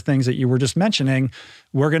the other things that you were just mentioning,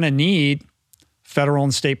 we're going to need federal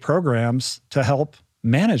and state programs to help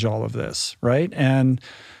manage all of this, right? And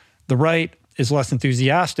the right is less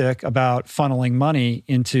enthusiastic about funneling money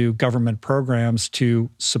into government programs to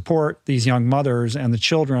support these young mothers and the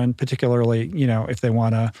children, particularly, if they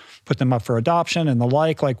want to put them up for adoption and the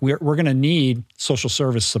like. Like we're going to need social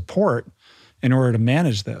service support in order to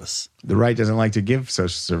manage this. The right doesn't like to give social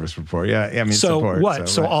service support. Support. What?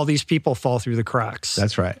 So all these people fall through the cracks.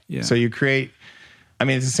 That's right. Yeah. So you create,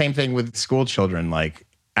 it's the same thing with school children. Like,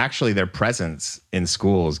 actually, their presence in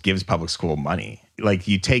schools gives public school money. Like,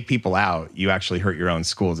 you take people out, you actually hurt your own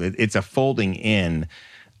schools. It's a folding in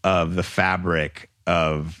of the fabric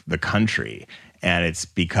of the country. And it's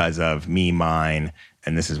because of me, mine,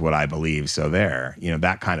 and this is what I believe, so there.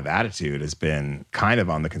 That kind of attitude has been kind of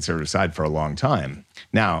on the conservative side for a long time.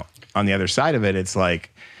 Now, on the other side of it, it's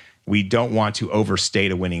like, we don't want to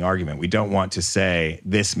overstate a winning argument. We don't want to say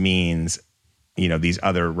this means these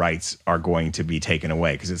other rights are going to be taken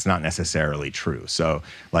away, because it's not necessarily true. So,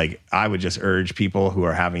 I would just urge people who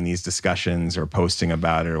are having these discussions or posting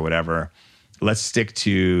about it or whatever, let's stick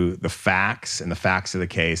to the facts, and the facts of the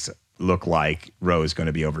case look like Roe is going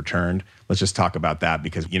to be overturned. Let's just talk about that,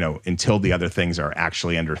 because, until the other things are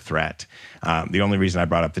actually under threat. The only reason I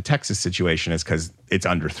brought up the Texas situation is because it's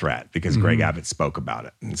under threat, because Greg Abbott spoke about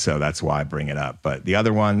it. And so that's why I bring it up. But the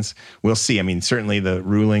other ones, we'll see. Certainly the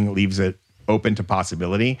ruling leaves it open to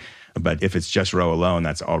possibility, but if it's just Roe alone,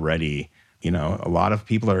 that's already, a lot of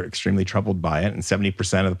people are extremely troubled by it, and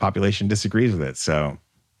 70% of the population disagrees with it. So,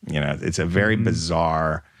 it's a very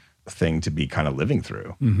bizarre thing to be kind of living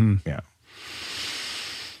through. Yeah.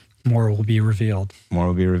 More will be revealed. More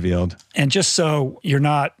will be revealed. And just so you're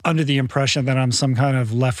not under the impression that I'm some kind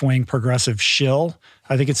of left-wing progressive shill,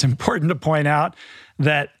 I think it's important to point out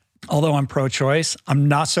that although I'm pro-choice, I'm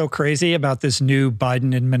not so crazy about this new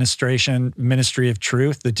Biden administration Ministry of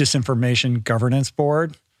Truth, the Disinformation Governance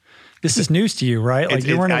Board. This is news to you, right? Like,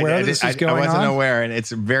 you weren't aware this was going on? I wasn't aware, and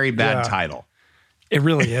it's a very bad title. It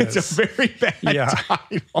really is. It's a very bad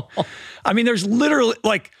title. There's literally,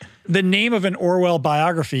 the name of an Orwell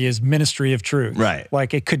biography is Ministry of Truth. Right.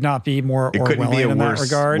 It could not be more Orwellian in that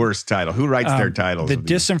regard. Worse title. Who writes their titles? The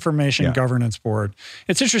Disinformation Governance Board.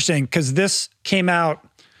 It's interesting because this came out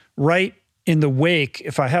right in the wake,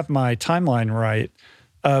 if I have my timeline right,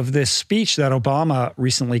 of this speech that Obama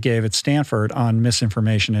recently gave at Stanford on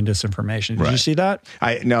misinformation and disinformation. Did you see that?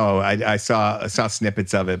 I saw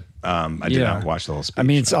snippets of it. I did not watch the whole speech.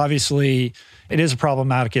 It's obviously, it is a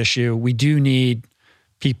problematic issue. We do need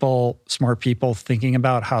smart people thinking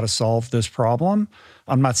about how to solve this problem.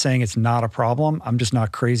 I'm not saying it's not a problem. I'm just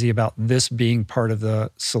not crazy about this being part of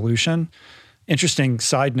the solution. Interesting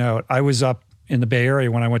side note, I was up in the Bay Area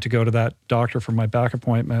when I went to go to that doctor for my back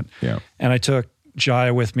appointment. Yeah. And I took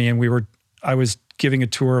Jaya with me, and I was giving a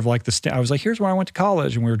tour of like I was like, here's where I went to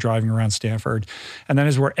college. And we were driving around Stanford. And then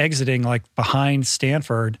as we're exiting, like behind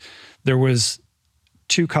Stanford, there was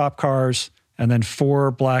 2 cop cars and then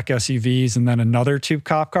 4 black SUVs and then another 2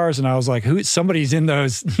 cop cars. And I was like, somebody's in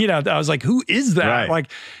those, I was like, who is that? Right.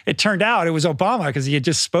 Like, it turned out it was Obama because he had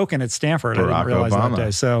just spoken at Stanford. I didn't realize Obama. that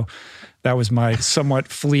day. So that was my somewhat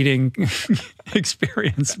fleeting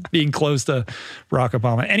experience being close to Barack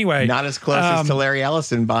Obama. Anyway. Not as close as to Larry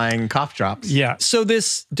Ellison buying cough drops. Yeah. So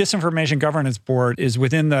this Disinformation Governance Board is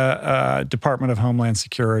within the Department of Homeland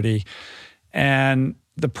Security. And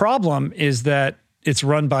the problem is that it's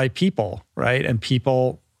run by people, right? And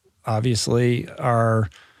people obviously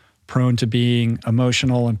are prone to being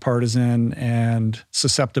emotional and partisan and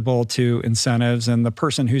susceptible to incentives. And the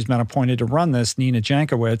person who's been appointed to run this, Nina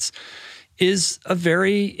Jankowicz, is a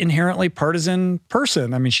very inherently partisan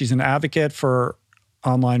person. I mean, she's an advocate for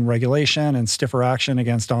online regulation and stiffer action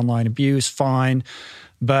against online abuse, fine.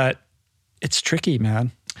 But it's tricky,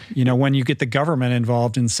 man. When you get the government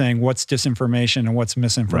involved in saying what's disinformation and what's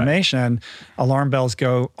misinformation, alarm bells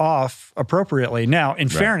go off appropriately. Now, in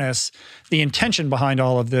fairness, the intention behind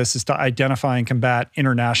all of this is to identify and combat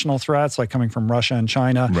international threats like coming from Russia and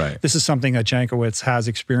China. Right. This is something that Jankowicz has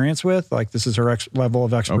experience with. Like, this is her level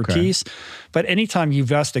of expertise. Okay. But anytime you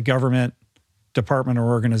vest a government department or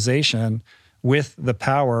organization with the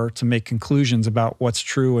power to make conclusions about what's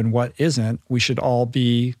true and what isn't, we should all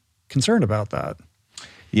be concerned about that.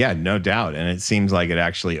 Yeah, no doubt. And it seems like it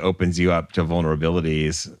actually opens you up to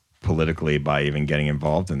vulnerabilities politically by even getting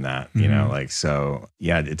involved in that, so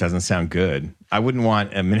yeah, it doesn't sound good. I wouldn't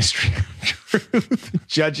want a Ministry of Truth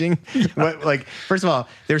judging first of all,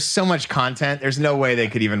 there's so much content. There's no way they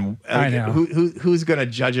could even, I know. Who's going to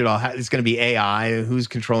judge it all? It's going to be AI. Who's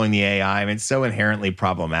controlling the AI? I mean, it's so inherently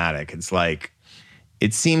problematic. It's like,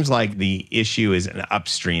 it seems like the issue is an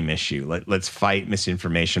upstream issue. Let's fight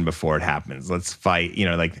misinformation before it happens. Let's fight,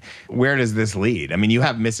 where does this lead? I mean, you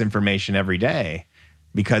have misinformation every day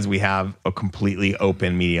because we have a completely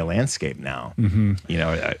open media landscape now. Mm-hmm.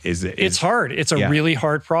 It's hard. It's a really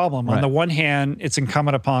hard problem. Right. On the one hand, it's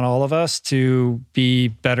incumbent upon all of us to be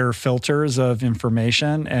better filters of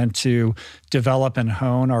information and to develop and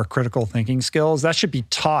hone our critical thinking skills. That should be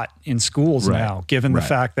taught in schools now, given the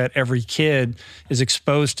fact that every kid is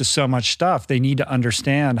exposed to so much stuff. They need to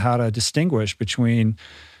understand how to distinguish between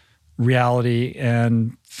reality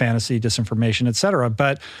and fantasy, disinformation, et cetera.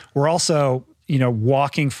 But we're also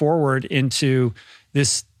walking forward into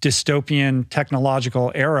this dystopian technological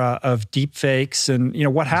era of deep fakes. And,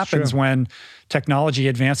 what happens when technology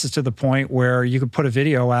advances to the point where you could put a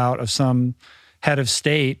video out of some head of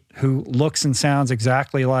state who looks and sounds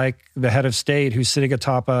exactly like the head of state who's sitting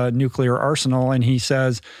atop a nuclear arsenal, and he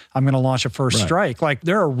says, I'm going to launch a first strike. Like,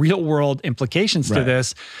 there are real world implications to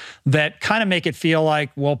this that kind of make it feel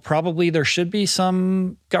like, well, probably there should be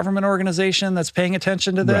some government organization that's paying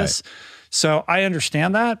attention to this. So I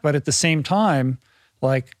understand that, but at the same time,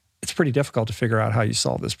 it's pretty difficult to figure out how you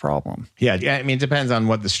solve this problem. Yeah, I mean, it depends on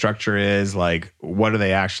what the structure is. Like, what are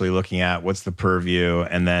they actually looking at? What's the purview?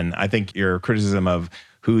 And then I think your criticism of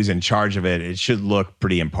who's in charge of it should look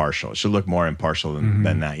pretty impartial. It should look more impartial than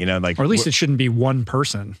that, or at least it shouldn't be one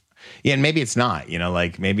person. Yeah, and maybe it's not,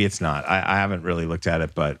 maybe it's not. I haven't really looked at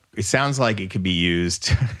it, but it sounds like it could be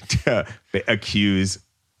used to accuse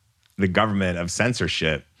the government of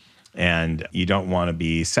censorship. And you don't want to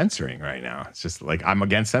be censoring right now. It's just like, I'm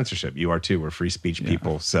against censorship. You are too. We're free speech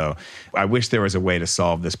people. So I wish there was a way to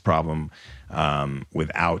solve this problem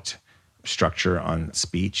without structure on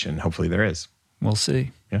speech. And hopefully there is. We'll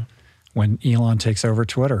see. Yeah. When Elon takes over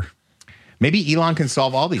Twitter. Maybe Elon can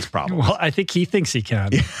solve all these problems. Well, I think he thinks he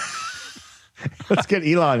can. Let's get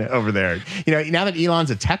Elon over there. Now that Elon's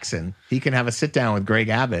a Texan, he can have a sit down with Greg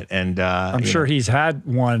Abbott. And I'm sure he's had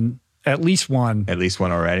one. At least one. At least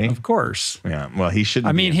one already? Of course. Yeah. Well, he shouldn't.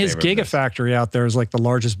 I mean, his gigafactory out there is like the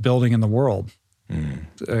largest building in the world.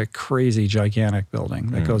 A crazy, gigantic building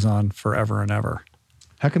that goes on forever and ever.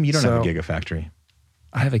 How come you don't have a gigafactory?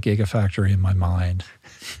 I have a gigafactory in my mind.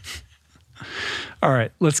 All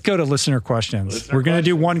right, let's go to listener questions. We're going to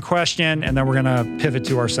do one question, and then we're going to pivot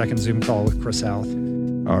to our second Zoom call with Chris South.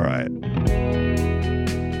 All right.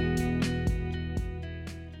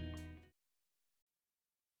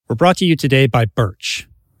 We're brought to you today by Birch.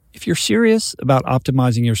 If you're serious about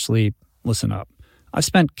optimizing your sleep, listen up. I've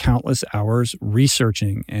spent countless hours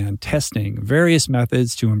researching and testing various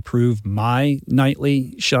methods to improve my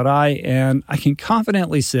nightly shut-eye, and I can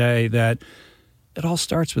confidently say that it all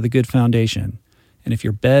starts with a good foundation. And if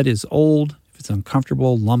your bed is old, if it's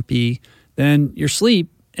uncomfortable, lumpy, then your sleep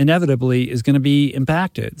inevitably is going to be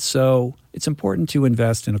impacted. So it's important to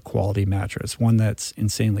invest in a quality mattress, one that's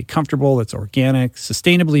insanely comfortable, that's organic,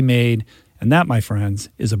 sustainably made, and that, my friends,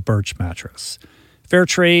 is a Birch mattress. Fair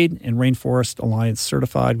trade and Rainforest Alliance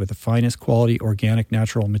certified with the finest quality organic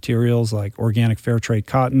natural materials like organic fair trade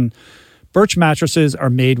cotton. Birch mattresses are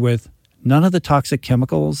made with none of the toxic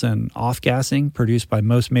chemicals and off-gassing produced by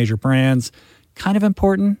most major brands. Kind of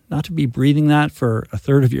important not to be breathing that for a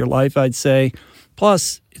third of your life, I'd say.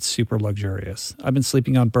 Plus, it's super luxurious. I've been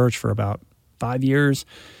sleeping on Birch for about 5 years,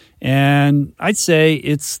 and I'd say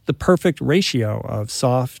it's the perfect ratio of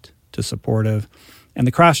soft to supportive, and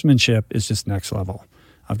the craftsmanship is just next level.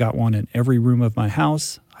 I've got one in every room of my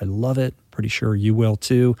house. I love it. Pretty sure you will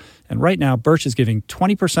too. And right now, Birch is giving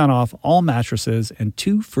 20% off all mattresses and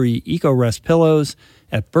 2 free EcoRest pillows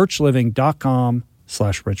at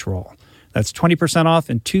birchliving.com/richroll. That's 20% off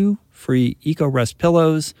and 2 free EcoRest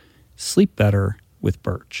pillows. Sleep better with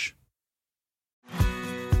Birch.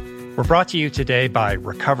 We're brought to you today by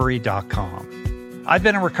Recovery.com. I've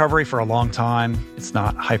been in recovery for a long time. It's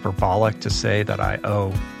not hyperbolic to say that I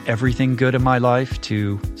owe everything good in my life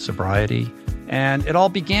to sobriety. And it all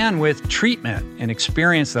began with treatment, an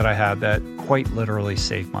experience that I had that quite literally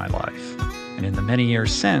saved my life. And in the many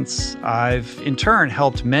years since, I've in turn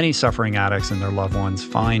helped many suffering addicts and their loved ones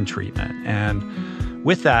find treatment. And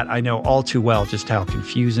with that, I know all too well just how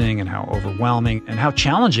confusing and how overwhelming and how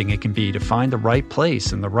challenging it can be to find the right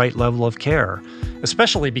place and the right level of care,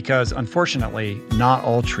 especially because, unfortunately, not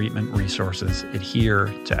all treatment resources adhere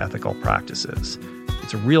to ethical practices.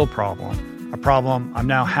 It's a real problem. A problem I'm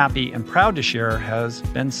now happy and proud to share has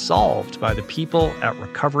been solved by the people at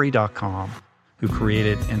Recovery.com, who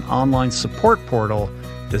created an online support portal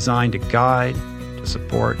designed to guide, to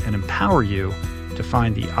support, and empower you to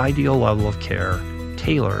find the ideal level of care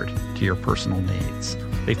tailored to your personal needs.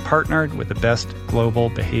 They've partnered with the best global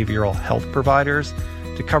behavioral health providers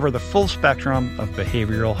to cover the full spectrum of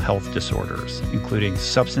behavioral health disorders, including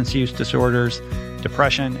substance use disorders,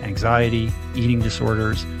 depression, anxiety, eating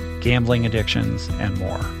disorders, gambling addictions, and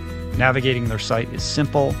more. Navigating their site is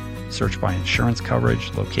simple. Search by insurance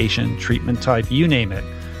coverage, location, treatment type, you name it.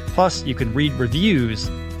 Plus, you can read reviews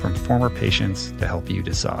from former patients to help you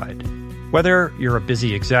decide. Whether you're a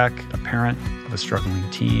busy exec, a parent of a struggling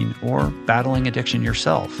teen, or battling addiction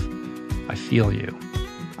yourself, I feel you.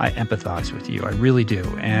 I empathize with you. I really do.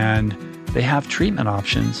 And they have treatment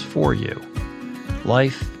options for you.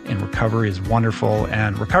 Life in recovery is wonderful,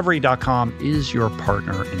 and Recovery.com is your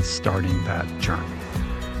partner in starting that journey.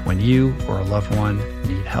 When you or a loved one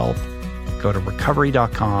need help, go to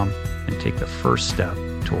Recovery.com and take the first step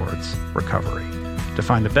towards recovery. To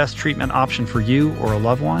find the best treatment option for you or a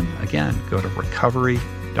loved one, again, go to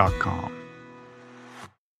Recovery.com.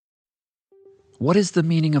 What is the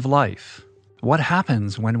meaning of life? What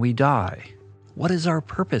happens when we die? What is our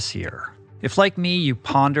purpose here? If, like me, you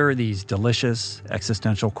ponder these delicious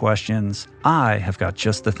existential questions, I have got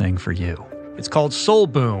just the thing for you. It's called Soul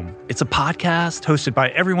Boom. It's a podcast hosted by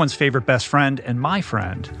everyone's favorite best friend and my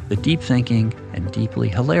friend, the deep thinking and deeply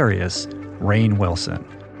hilarious Rainn Wilson,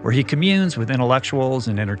 where he communes with intellectuals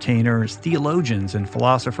and entertainers, theologians and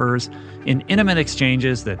philosophers in intimate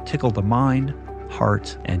exchanges that tickle the mind,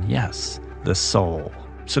 heart, and yes, the soul.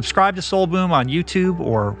 Subscribe to Soul Boom on YouTube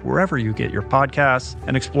or wherever you get your podcasts,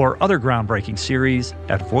 and explore other groundbreaking series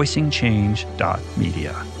at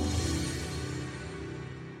voicingchange.media.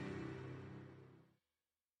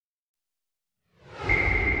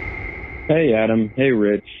 Hey, Adam. Hey,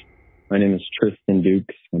 Rich. My name is Tristan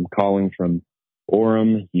Dukes. I'm calling from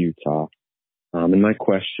Orem, Utah. And my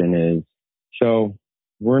question is, so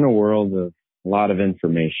we're in a world of a lot of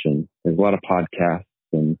information. There's a lot of podcasts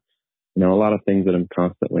and, a lot of things that I'm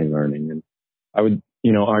constantly learning. And I would,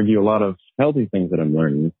 argue a lot of healthy things that I'm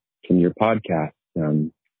learning from your podcast.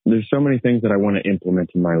 There's so many things that I want to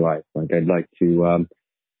implement in my life. Like I'd like to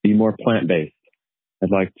be more plant-based.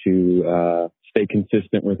 I'd like to stay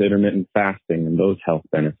consistent with intermittent fasting and those health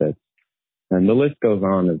benefits. And the list goes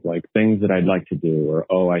on of like things that I'd like to do, or,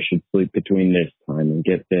 I should sleep between this time and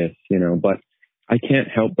get this, but I can't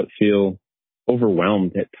help but feel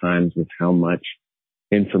overwhelmed at times with how much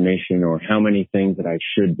information or how many things that I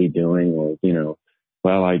should be doing, or,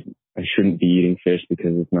 I shouldn't be eating fish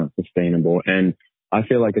because it's not sustainable. And I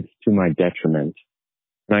feel like it's to my detriment.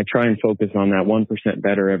 And I try and focus on that 1%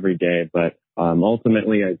 better every day. But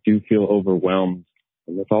ultimately, I do feel overwhelmed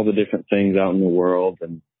with all the different things out in the world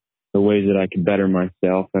and the ways that I could better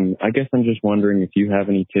myself. And I guess I'm just wondering if you have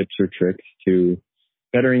any tips or tricks to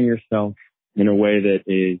bettering yourself in a way that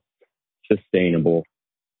is sustainable,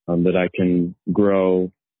 that I can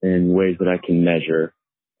grow in ways that I can measure.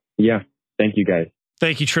 Yeah, Thank you, guys.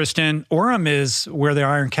 Thank you, Tristan. Orem is where the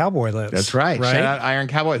Iron Cowboy lives. That's right. Shout out Iron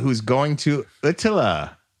Cowboy, who's going to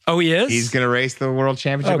Attila. Oh, he is? He's going to race the World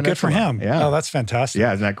Championship. Oh, good for him. Yeah. Oh, that's fantastic.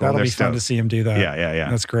 Yeah, isn't that cool? That'll be fun to see him do that. Yeah.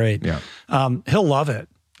 That's great. Yeah. He'll love it.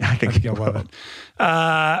 I think he'll love it.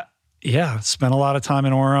 Yeah, spent a lot of time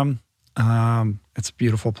in Orem. It's a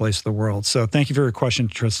beautiful place of the world. So thank you for your question,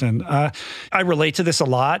 Tristan. I relate to this a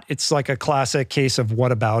lot. It's like a classic case of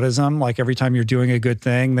whataboutism. Like every time you're doing a good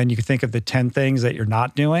thing, then you can think of the 10 things that you're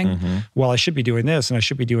not doing. Mm-hmm. Well, I should be doing this and I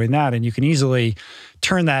should be doing that. And you can easily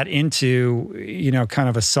turn that into, kind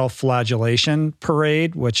of a self-flagellation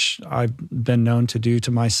parade, which I've been known to do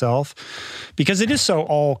to myself, because it is so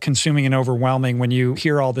all-consuming and overwhelming when you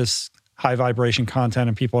hear all this high vibration content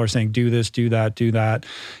and people are saying, do this, do that, do that.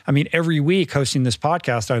 I mean, every week hosting this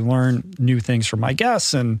podcast, I learn new things from my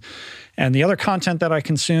guests and the other content that I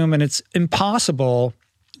consume. And it's impossible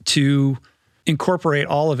to incorporate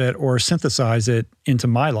all of it or synthesize it into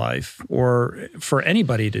my life or for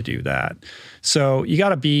anybody to do that. So you got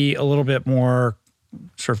to be a little bit more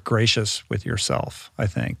sort of gracious with yourself, I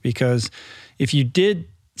think, because if you did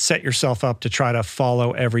set yourself up to try to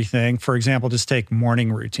follow everything. For example, just take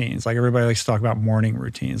morning routines. Like everybody likes to talk about morning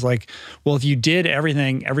routines. Like, well, if you did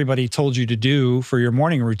everything everybody told you to do for your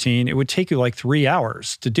morning routine, it would take you like 3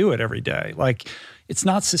 hours to do it every day. Like, it's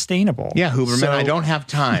not sustainable. Yeah, Huberman, I don't have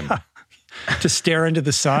time. To stare into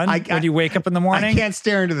the sun when you wake up in the morning? I can't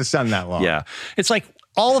stare into the sun that long. Yeah. It's like,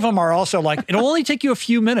 all of them are also like, it'll only take you a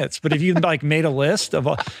few minutes, but if you like made a list of,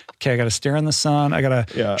 okay, I got to stare in the sun, I got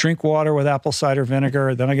to drink water with apple cider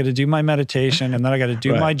vinegar, then I got to do my meditation, and then I got to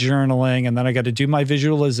do my journaling, and then I got to do my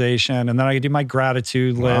visualization, and then I got to do my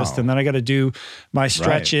gratitude list, and then I got to do my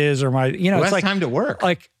stretches or my, it's like time to work.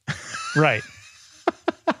 Like, right.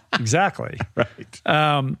 Exactly. Right.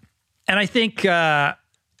 And I think, I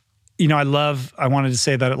wanted to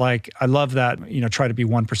say that I love that, try to be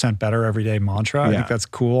 1% better every day mantra. I think that's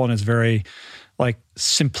cool. And it's very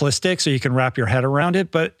simplistic so you can wrap your head around it,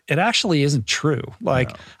 but it actually isn't true. I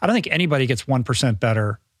don't think anybody gets 1%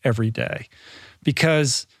 better every day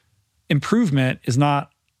because improvement is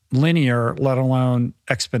not linear, let alone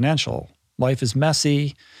exponential. Life is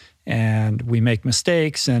messy and we make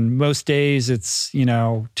mistakes. And most days it's,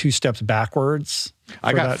 2 steps backwards.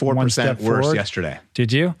 I got 4% worse yesterday.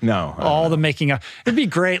 Did you? No. All the making up. It'd be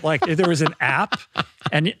great if there was an app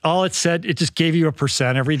and all it said, it just gave you a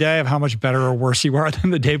percent every day of how much better or worse you are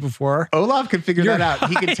than the day before. Olaf could figure that out.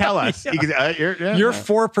 He could tell us. Yeah. He could, you're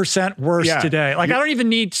 4% worse today. I don't even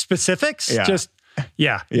need specifics. Yeah. Just,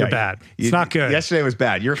 you're bad. It's not good. Yesterday was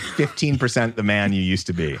bad. You're 15% the man you used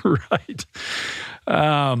to be. Right.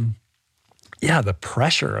 The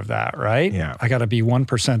pressure of that, right? Yeah. I got to be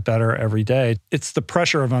 1% better every day. It's the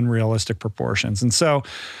pressure of unrealistic proportions. And so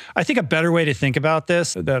I think a better way to think about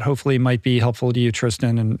this that hopefully might be helpful to you,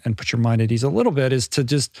 Tristan, and put your mind at ease a little bit is to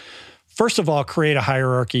just, first of all, create a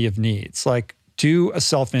hierarchy of needs. Like do a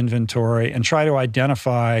self-inventory and try to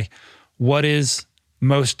identify what is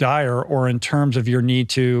most dire or in terms of your need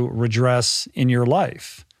to redress in your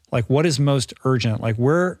life. Like what is most urgent? Like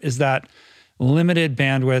where is that limited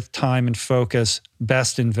bandwidth, time, and focus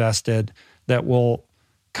best invested that will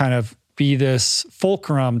kind of be this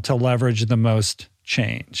fulcrum to leverage the most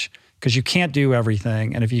change? Because you can't do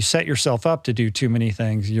everything. And if you set yourself up to do too many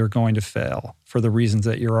things, you're going to fail for the reasons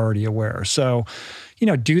that you're already aware. So,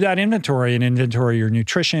 do that inventory and inventory your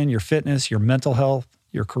nutrition, your fitness, your mental health,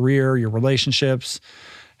 your career, your relationships,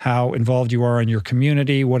 how involved you are in your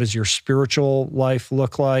community, what does your spiritual life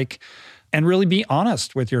look like? And really be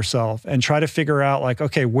honest with yourself and try to figure out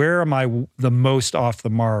okay, where am I the most off the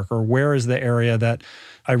mark, or where is the area that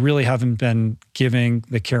I really haven't been giving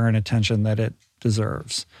the care and attention that it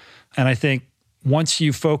deserves? And I think once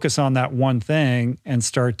you focus on that one thing and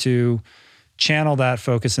start to channel that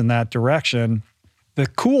focus in that direction, the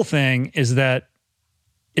cool thing is that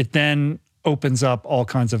it then opens up all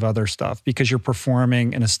kinds of other stuff because you're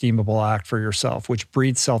performing an esteemable act for yourself, which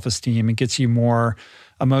breeds self-esteem and gets you more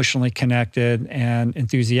emotionally connected and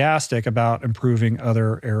enthusiastic about improving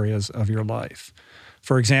other areas of your life.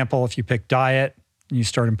 For example, if you pick diet, and you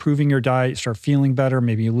start improving your diet, you start feeling better,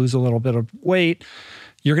 maybe you lose a little bit of weight,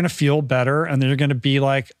 you're going to feel better and then you're going to be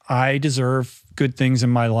like, I deserve good things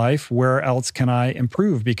in my life. Where else can I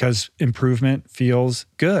improve? Because improvement feels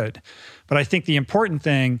good. But I think the important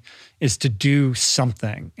thing is to do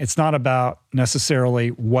something. It's not about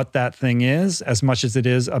necessarily what that thing is as much as it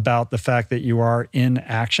is about the fact that you are in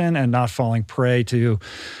action and not falling prey to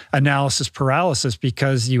analysis paralysis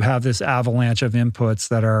because you have this avalanche of inputs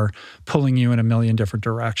that are pulling you in a million different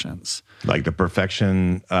directions. Like the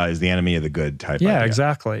perfection is the enemy of the good type. Yeah, idea.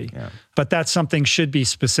 exactly. Yeah. But that something should be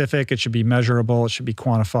specific. It should be measurable. It should be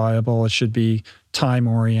quantifiable. It should be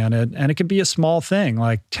time-oriented. And it can be a small thing,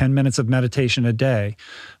 like 10 minutes of meditation a day.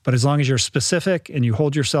 But as long as you're specific and you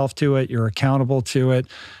hold yourself to it, you're accountable to it,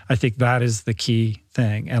 I think that is the key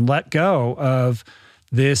thing. And let go of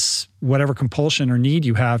this, whatever compulsion or need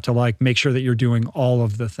you have to like make sure that you're doing all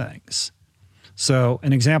of the things. So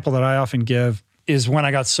an example that I often give is when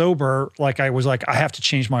I got sober, like I was like, I have to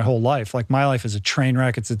change my whole life. Like my life is a train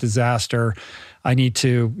wreck. It's a disaster. I need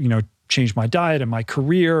to, change my diet and my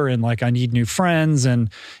career, and like I need new friends. And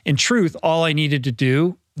in truth, all I needed to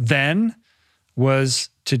do then was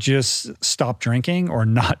to just stop drinking or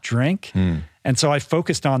not drink. And so I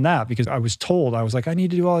focused on that because I was told, I was like, I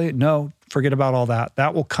need to do all that. No, forget about all that.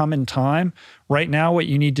 That will come in time. Right now, what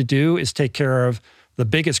you need to do is take care of the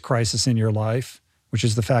biggest crisis in your life, which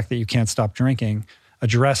is the fact that you can't stop drinking.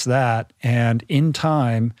 Address that, and in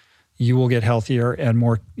time, you will get healthier and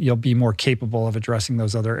you'll be more capable of addressing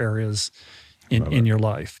those other areas in your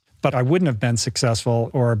life. But I wouldn't have been successful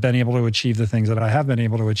or been able to achieve the things that I have been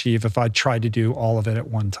able to achieve if I tried to do all of it at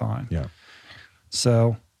one time. Yeah.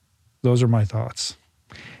 So those are my thoughts.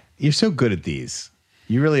 You're so good at these.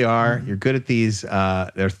 You really are. You're good at these.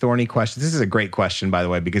 They're thorny questions. This is a great question, by the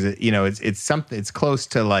way, because it's something. It's close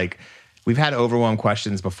to like we've had overwhelmed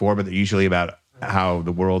questions before, but they're usually about how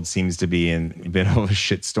the world seems to be in a bit of a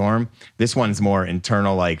shitstorm. This one's more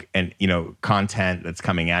internal, content that's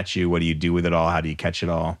coming at you. What do you do with it all? How do you catch it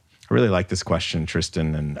all? I really like this question,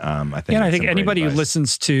 Tristan, and I think. Yeah, I think anybody who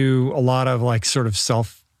listens to a lot of like sort of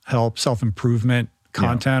self-help, self-improvement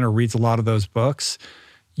content, or reads a lot of those books,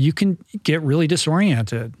 you can get really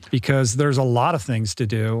disoriented because there's a lot of things to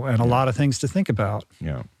do and a lot of things to think about.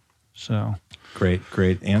 Yeah. So great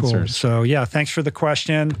answers. Cool. So yeah, thanks for the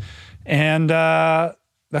question. And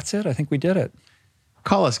that's it. I think we did it.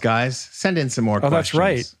 Call us, guys. Send in some more questions. That's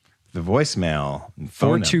right. The voicemail.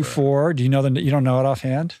 424. Do you know you don't know it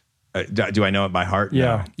offhand? Do I know it by heart?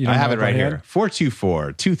 Yeah. No. I have it right here.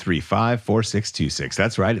 424-235-4626.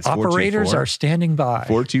 That's right. It's Operators are standing by.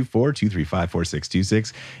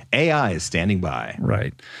 424-235-4626. AI is standing by.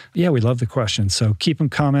 Right. Yeah, we love the questions. So keep them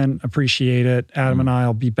coming. Appreciate it. Adam and I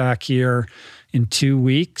will be back here in 2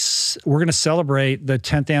 weeks. We're going to celebrate the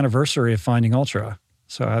 10th anniversary of Finding Ultra.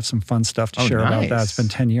 So I have some fun stuff to share about that. It's been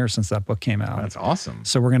 10 years since that book came out. That's awesome.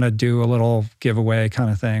 So we're going to do a little giveaway kind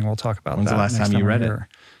of thing. We'll talk about When's that. When's the last time you read it?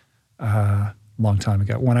 Long time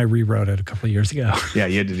ago, when I rewrote it a couple of years ago. Yeah,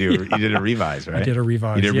 you did a revise, right? I did a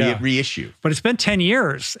revise. You did a reissue. But it's been 10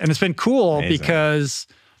 years, and it's been cool. Amazing. Because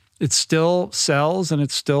it still sells and it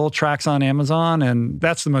still tracks on Amazon, and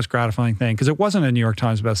that's the most gratifying thing, because it wasn't a New York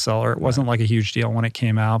Times bestseller. It wasn't like a huge deal when it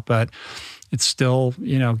came out, but it's still,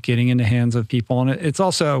 getting into hands of people. And it's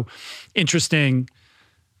also interesting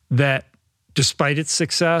that despite its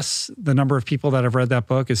success, the number of people that have read that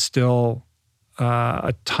book is still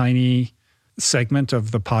a tiny segment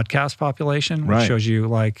of the podcast population, which shows you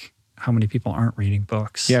like how many people aren't reading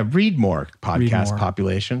books. Yeah, read more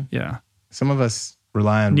population. Yeah. Some of us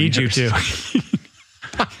rely on Need readers. you to.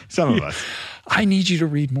 Some of us. I need you to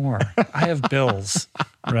read more. I have bills,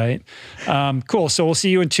 right? Cool. So we'll see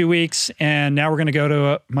you in 2 weeks. And now we're going to go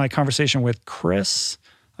to my conversation with Chris.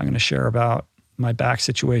 I'm going to share about my back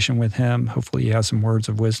situation with him. Hopefully he has some words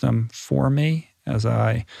of wisdom for me as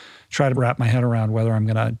I try to wrap my head around whether I'm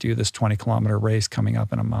going to do this 20-kilometer race coming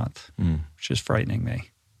up in a month, which is frightening me.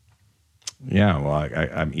 Yeah, well,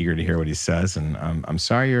 I'm eager to hear what he says, and I'm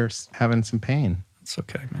sorry you're having some pain. It's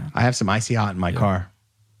okay, man. I have some Icy Hot in my car.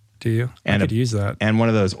 Do you? And I could use that. And one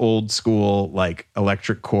of those old school, like,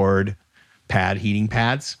 electric cord heating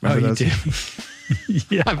pads. Remember those? Do?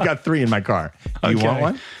 Yeah. I've got 3 in my car. Do you want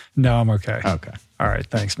one? No, I'm okay. Okay. All right,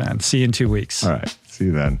 thanks, man. See you in 2 weeks. All right, see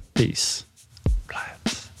you then. Peace.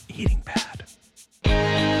 Heating pad. There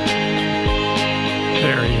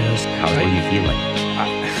he is. How are you feeling?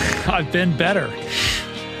 I've been better.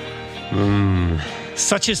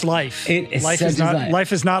 Such is life. Life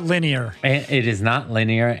is not linear. It is not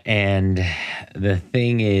linear. And the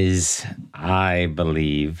thing is, I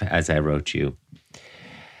believe, as I wrote you,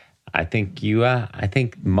 I think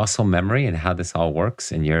muscle memory and how this all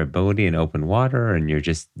works and your ability in open water and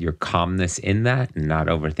your calmness in that and not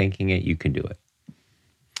overthinking it, you can do it.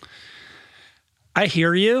 I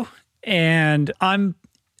hear you, and I'm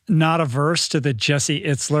not averse to the Jesse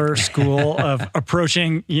Itzler school of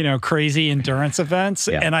approaching, crazy endurance events.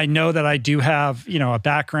 Yeah. And I know that I do have, a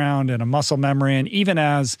background and a muscle memory. And even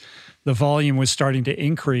as the volume was starting to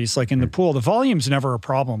increase, like in the pool, the volume's never a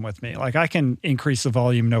problem with me. Like I can increase the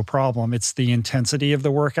volume, no problem. It's the intensity of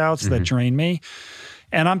the workouts that drain me.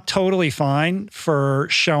 And I'm totally fine for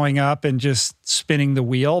showing up and just spinning the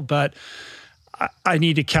wheel, but I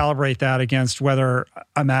need to calibrate that against whether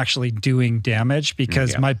I'm actually doing damage,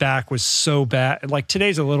 because my back was so bad. Like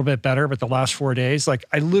today's a little bit better, but the last 4 days, like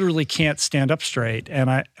I literally can't stand up straight.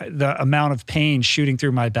 And the amount of pain shooting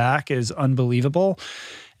through my back is unbelievable.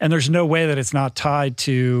 And there's no way that it's not tied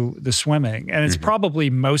to the swimming. And it's probably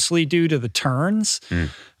mostly due to the turns.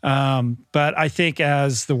 But I think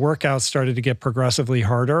as the workouts started to get progressively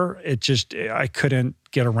harder, I couldn't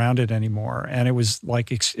get around it anymore. And it was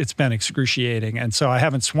like, it's been excruciating. And so I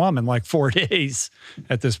haven't swum in like 4 days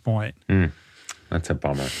at this point. That's a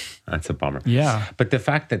bummer. Yeah. But the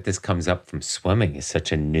fact that this comes up from swimming is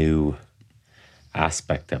such a new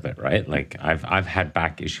aspect of it, right? Like I've had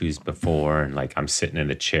back issues before, and like I'm sitting in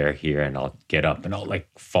the chair here and I'll get up and I'll like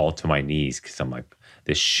fall to my knees because I'm like,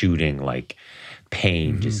 this shooting like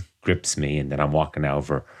pain just grips me, and then I'm walking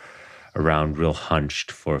around real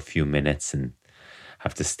hunched for a few minutes and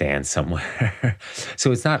have to stand somewhere.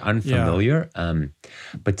 So it's not unfamiliar.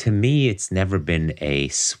 But to me, it's never been a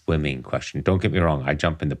swimming question. Don't get me wrong. I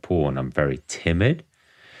jump in the pool and I'm very timid.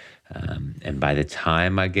 And by the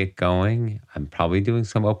time I get going, I'm probably doing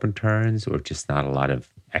some open turns or just not a lot of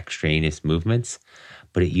extraneous movements.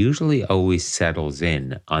 But it usually always settles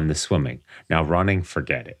in on the swimming. Now, running,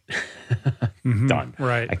 forget it. Done.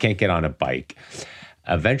 Right. I can't get on a bike.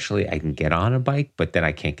 Eventually, I can get on a bike, but then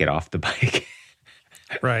I can't get off the bike.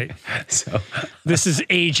 Right. So this is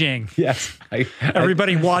aging. Yes.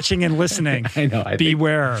 Everybody watching and listening. I know.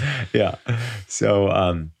 Beware. Yeah. So,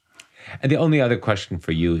 and the only other question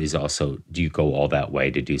for you is also, do you go all that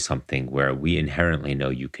way to do something where we inherently know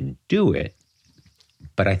you can do it?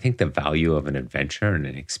 But I think the value of an adventure and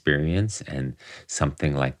an experience and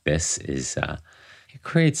something like this is, it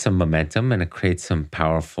creates some momentum and it creates some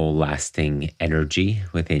powerful, lasting energy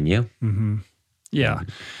within you. Yeah.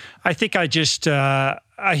 I think I just, I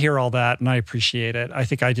hear all that and I appreciate it. I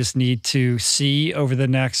think I just need to see over the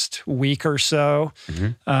next week or so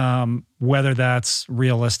whether that's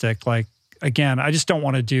realistic. Like, again, I just don't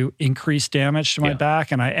want to do increased damage to my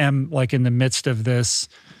back. And I am like in the midst of this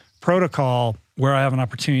protocol where I have an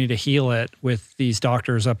opportunity to heal it with these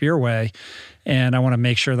doctors up your way. And I want to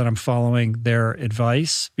make sure that I'm following their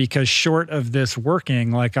advice, because short of this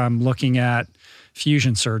working, like I'm looking at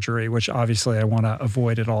fusion surgery, which obviously I want to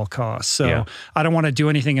avoid at all costs. So I don't want to do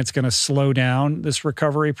anything that's going to slow down this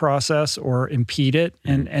recovery process or impede it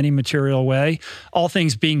in any material way. All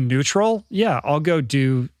things being neutral, I'll go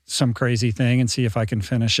do some crazy thing and see if I can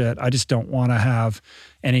finish it. I just don't want to have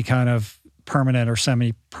any kind of permanent or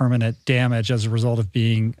semi-permanent damage as a result of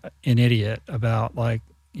being an idiot about like,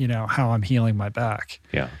 how I'm healing my back.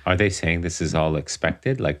 Yeah. Are they saying this is all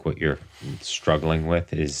expected? Like what you're struggling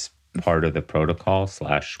with is part of the protocol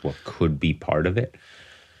 / what could be part of it?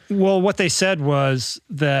 Well, what they said was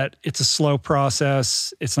that it's a slow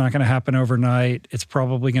process. It's not going to happen overnight. It's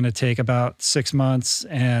probably going to take about 6 months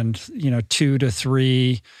and, 2 to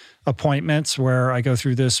 3 appointments where I go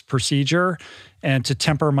through this procedure, and to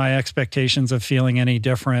temper my expectations of feeling any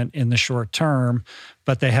different in the short term.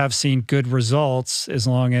 But they have seen good results as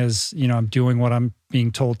long as, I'm doing what I'm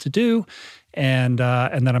being told to do. And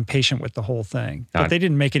that I'm patient with the whole thing. But they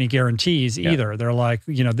didn't make any guarantees either. They're like,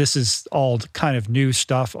 this is all kind of new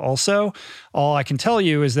stuff also. All I can tell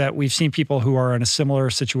you is that we've seen people who are in a similar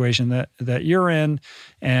situation that you're in,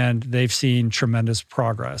 and they've seen tremendous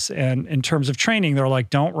progress. And in terms of training, they're like,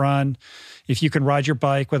 don't run. If you can ride your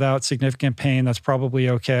bike without significant pain, that's probably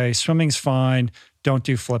okay. Swimming's fine. Don't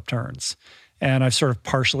do flip turns. And I've sort of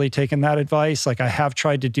partially taken that advice. Like I have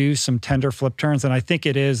tried to do some tender flip turns, and I think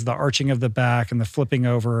it is the arching of the back and the flipping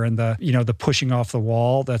over and the, the pushing off the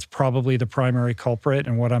wall. That's probably the primary culprit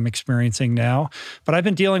in what I'm experiencing now. But I've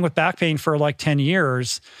been dealing with back pain for like 10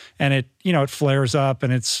 years, and it flares up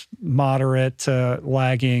and it's moderate to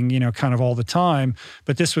lagging, kind of all the time.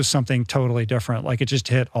 But this was something totally different. Like it just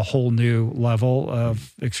hit a whole new level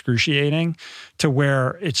of excruciating to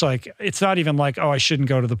where it's like, it's not even like, oh, I shouldn't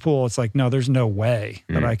go to the pool. It's like, no, there's no way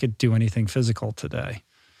that I could do anything physical today.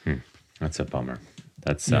 That's a bummer.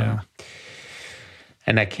 That's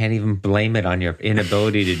And I can't even blame it on your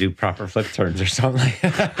inability to do proper flip turns or something like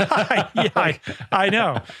that. I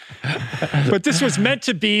know. But this was meant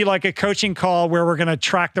to be like a coaching call where we're going to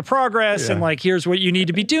track the progress and like, here's what you need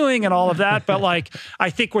to be doing and all of that. But like, I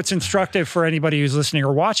think what's instructive for anybody who's listening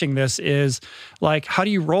or watching this is like, how do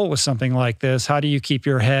you roll with something like this? How do you keep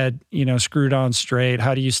your head, screwed on straight?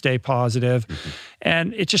 How do you stay positive?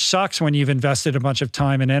 And it just sucks when you've invested a bunch of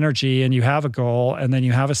time and energy and you have a goal and then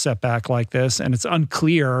you have a setback like this and it's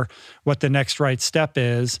unclear what the next right step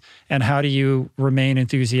is and how do you remain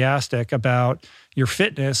enthusiastic about your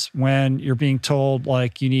fitness when you're being told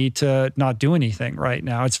like you need to not do anything right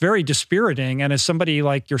now. It's very dispiriting. And as somebody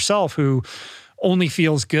like yourself who only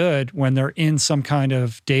feels good when they're in some kind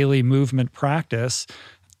of daily movement practice,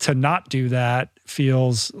 to not do that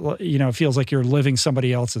feels like you're living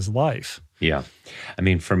somebody else's life. Yeah. I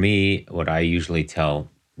mean, for me, what I usually tell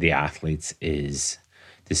the athletes is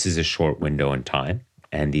this is a short window in time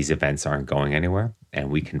and these events aren't going anywhere and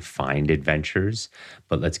we can find adventures,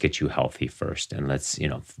 but let's get you healthy first. And let's,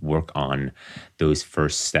 work on those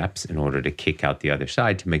first steps in order to kick out the other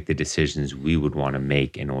side to make the decisions we would want to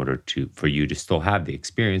make in order for you to still have the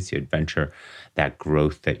experience, the adventure, that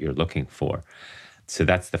growth that you're looking for. So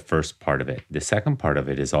that's the first part of it. The second part of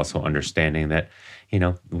it is also understanding that,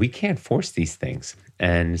 we can't force these things.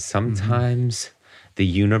 And sometimes the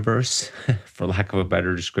universe, for lack of a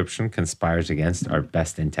better description, conspires against our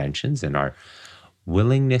best intentions and our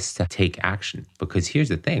willingness to take action. Because here's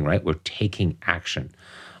the thing, right? We're taking action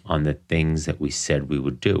on the things that we said we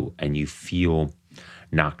would do. And you feel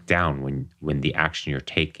knocked down when the action you're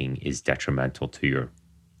taking is detrimental to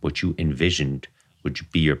what you envisioned would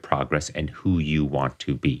be your progress and who you want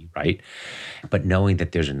to be, right? But knowing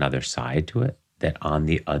that there's another side to it, that on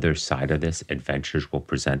the other side of this, adventures will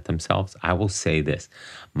present themselves. I will say this,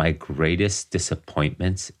 my greatest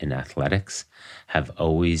disappointments in athletics have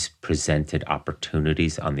always presented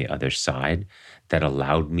opportunities on the other side that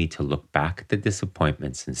allowed me to look back at the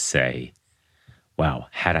disappointments and say, wow,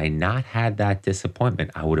 had I not had that disappointment,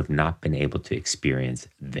 I would have not been able to experience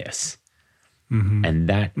this. And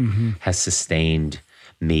that has sustained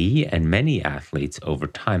me and many athletes over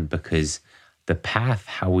time because the path,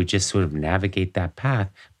 how we just sort of navigate that path,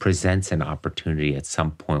 presents an opportunity at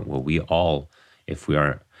some point where we all, if we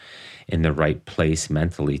are in the right place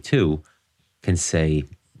mentally too, can say,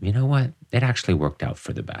 you know what, it actually worked out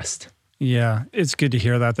for the best. Yeah, it's good to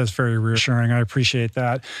hear that. That's very reassuring. I appreciate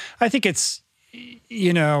that. I think it's,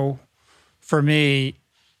 for me,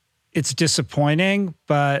 it's disappointing,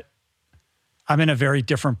 but I'm in a very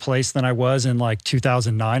different place than I was in like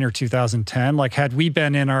 2009 or 2010. Like had we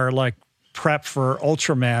been in our like prep for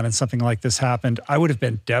Ultraman and something like this happened, I would have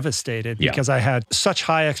been devastated because I had such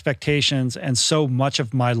high expectations and so much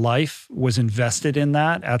of my life was invested in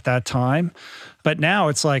that at that time. But now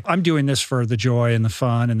it's like, I'm doing this for the joy and the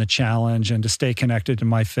fun and the challenge and to stay connected to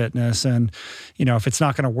my fitness. And, if it's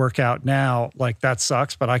not going to work out now, like that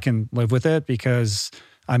sucks, but I can live with it because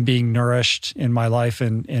I'm being nourished in my life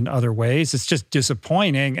in other ways. It's just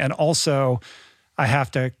disappointing. And also I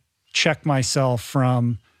have to check myself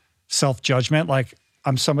from self-judgment. Like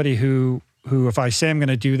I'm somebody who if I say I'm going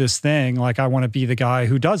to do this thing, like I want to be the guy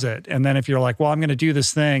who does it. And then if you're like, well, I'm going to do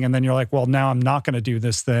this thing. And then you're like, well, now I'm not going to do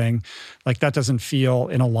this thing. Like that doesn't feel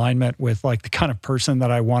in alignment with like the kind of person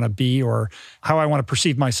that I want to be or how I want to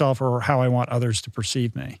perceive myself or how I want others to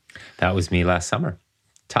perceive me. That was me last summer,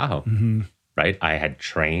 Tahoe. Right? I had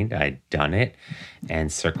trained, I'd done it,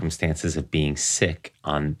 and circumstances of being sick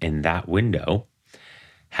in that window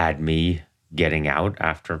had me getting out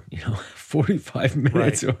after, 45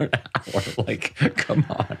 minutes or an hour. Like, come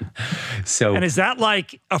on. So, and is that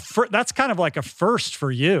like that's kind of like a first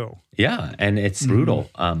for you? Yeah, and it's brutal.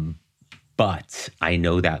 But I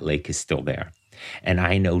know that lake is still there. And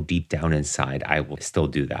I know deep down inside, I will still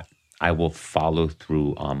do that. I will follow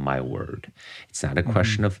through on my word. It's not a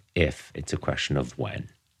question of if, it's a question of when.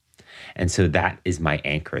 And so that is my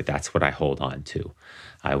anchor. That's what I hold on to.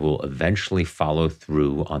 I will eventually follow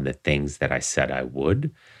through on the things that I said I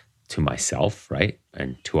would to myself, right?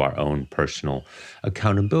 And to our own personal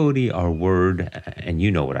accountability, our word. And you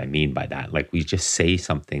know what I mean by that. Like we just say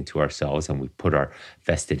something to ourselves and we put our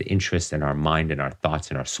vested interest in our mind and our thoughts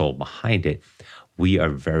and our soul behind it. We are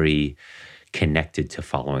very connected to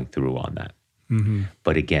following through on that.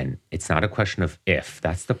 But again, it's not a question of if.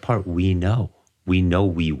 That's the part we know. We know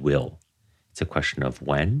we will. It's a question of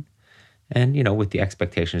when and, with the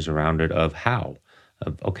expectations around it of how.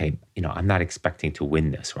 Of, okay, I'm not expecting to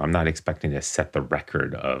win this or I'm not expecting to set the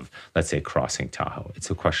record of, let's say, crossing Tahoe. It's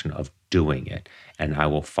a question of doing it and I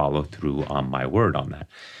will follow through on my word on that.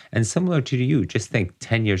 And similar to you, just think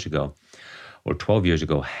 10 years ago, or 12 years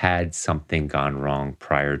ago, had something gone wrong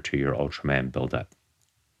prior to your Ultraman buildup,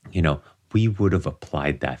 we would have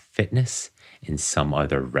applied that fitness in some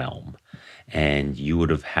other realm. And you would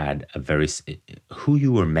have had who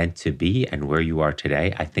you were meant to be and where you are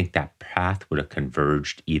today. I think that path would have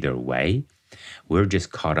converged either way. We're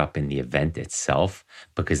just caught up in the event itself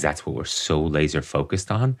because that's what we're so laser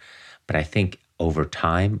focused on. But I think over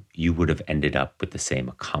time, you would have ended up with the same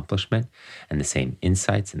accomplishment and the same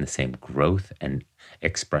insights and the same growth and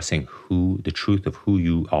expressing the truth of who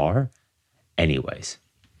you are anyways.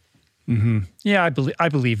 Mm-hmm. Yeah, I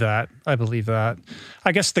believe that.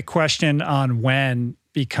 I guess the question on when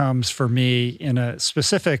becomes for me in a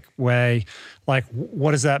specific way, like,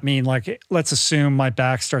 what does that mean? Like, let's assume my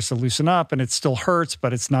back starts to loosen up and it still hurts,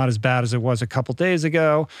 but it's not as bad as it was a couple days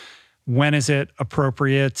ago. When is it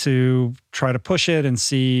appropriate to try to push it and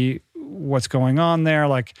see what's going on there?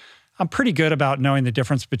 Like, I'm pretty good about knowing the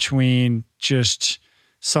difference between just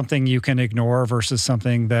something you can ignore versus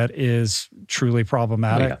something that is truly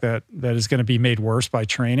problematic, that is going to be made worse by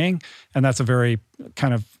training. And that's a very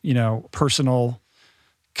kind of, personal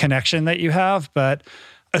connection that you have. But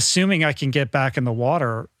assuming I can get back in the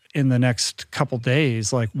water in the next couple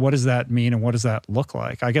days, like, what does that mean and what does that look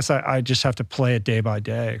like? I guess I just have to play it day by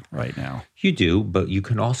day right now. You do, but you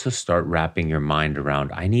can also start wrapping your mind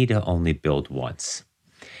around, I need to only build once.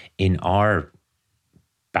 In our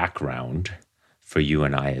background, for you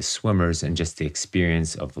and I as swimmers, and just the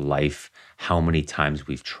experience of life, how many times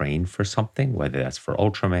we've trained for something, whether that's for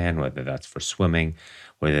Ultraman, whether that's for swimming,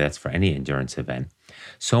 whether that's for any endurance event.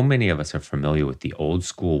 So many of us are familiar with the old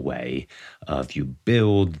school way of you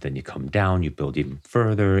build, then you come down, you build even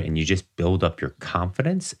further, and you just build up your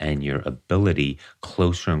confidence and your ability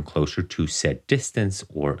closer and closer to said distance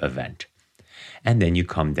or event. And then you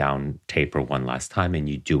come down, taper one last time, and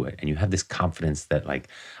you do it. And you have this confidence that, like,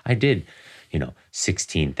 I did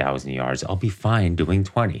 16,000 yards, I'll be fine doing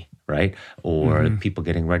 20, right? Or people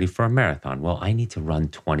getting ready for a marathon. Well, I need to run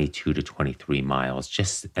 22 to 23 miles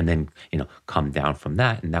and then, come down from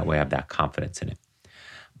that. And that way I have that confidence in it.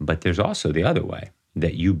 But there's also the other way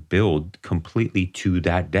that you build completely to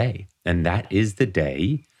that day. And that is the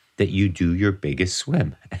day that you do your biggest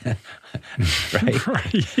swim,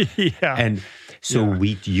 right? Yeah. And so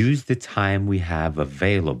we use the time we have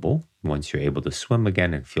available once you're able to swim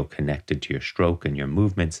again and feel connected to your stroke and your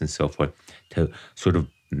movements and so forth, to sort of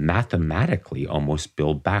mathematically almost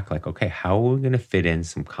build back, like, okay, how are we going to fit in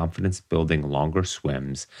some confidence building longer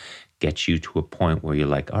swims, get you to a point where you're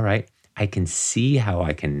like, all right, I can see how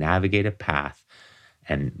I can navigate a path,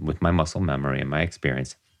 and with my muscle memory and my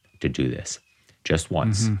experience, to do this just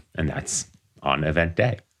once. And that's on event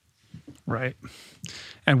day. Right.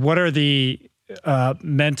 And what are the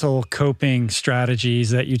mental coping strategies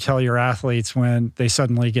that you tell your athletes when they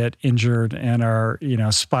suddenly get injured and are,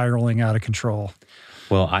 spiraling out of control?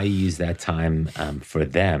 Well, I use that time for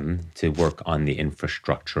them to work on the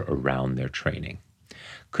infrastructure around their training.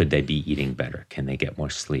 Could they be eating better? Can they get more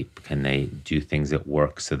sleep? Can they do things at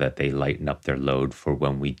work so that they lighten up their load for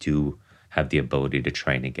when we do have the ability to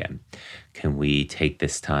train again? Can we take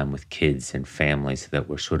this time with kids and families so that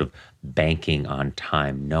we're sort of banking on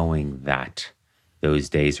time, knowing that those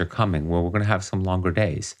days are coming where we're going to have some longer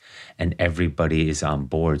days, and everybody is on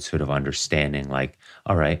board, sort of understanding, like,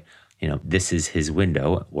 all right, this is his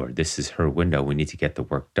window or this is her window. We need to get the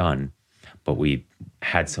work done. But we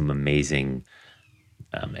had some amazing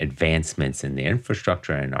advancements in the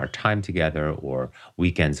infrastructure and our time together or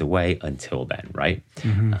weekends away until then, right?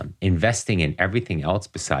 Investing in everything else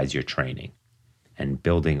besides your training and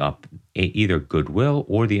building up either goodwill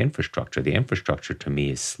or the infrastructure. The infrastructure to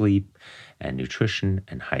me is sleep and nutrition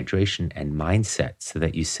and hydration and mindset, so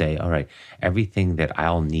that you say, all right, everything that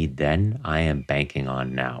I'll need then, I am banking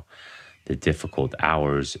on now. The difficult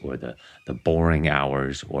hours or the boring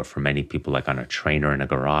hours, or for many people, like on a trainer in a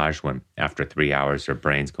garage, when after 3 hours their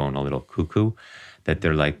brain's going a little cuckoo, that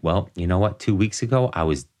they're like, well, you know what? 2 weeks ago, I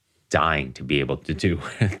was dying to be able to do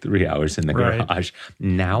 3 hours in the garage.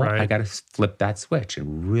 Now I got to flip that switch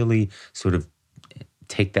and really sort of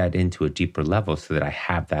take that into a deeper level so that I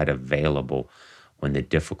have that available when the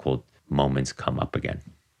difficult moments come up again.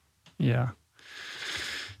 Yeah.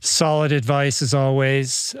 Solid advice as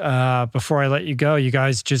always. Before I let you go, you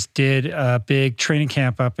guys just did a big training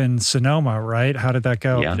camp up in Sonoma, right? How did that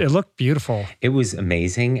go? Yeah. It looked beautiful. It was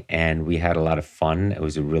amazing, and we had a lot of fun. It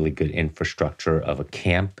was a really good infrastructure of a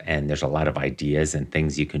camp, and there's a lot of ideas and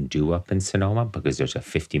things you can do up in Sonoma because there's a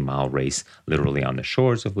 50-mile race literally on the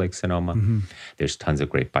shores of Lake Sonoma. There's tons of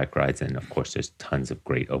great bike rides, and of course, there's tons of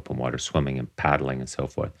great open water swimming and paddling and so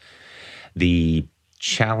forth. The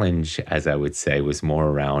challenge, as I would say, was more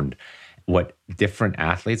around what different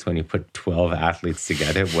athletes, when you put 12 athletes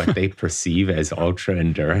together, what they perceive as ultra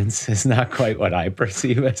endurance is not quite what I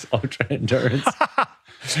perceive as ultra endurance.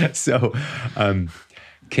 So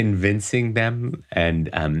convincing them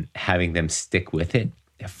and having them stick with it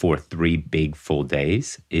for 3 big full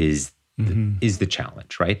days is the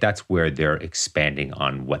challenge, right? That's where they're expanding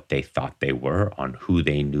on what they thought they were, on who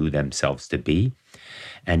they knew themselves to be,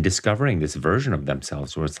 and discovering this version of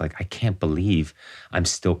themselves where it's like, I can't believe I'm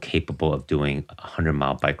still capable of doing a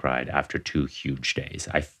 100-mile bike ride after 2 huge days.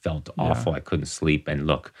 I felt awful. I couldn't sleep. And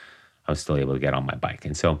look, I was still able to get on my bike.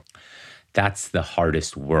 And so that's the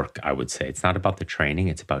hardest work, I would say. It's not about the training.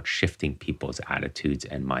 It's about shifting people's attitudes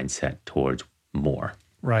and mindset towards more.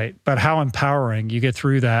 Right. But how empowering. You get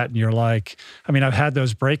through that and you're like, I mean, I've had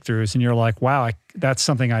those breakthroughs and you're like, wow, that's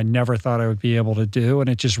something I never thought I would be able to do. And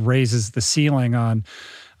it just raises the ceiling on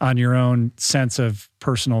your own sense of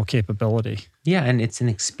personal capability. Yeah. And it's an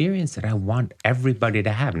experience that I want everybody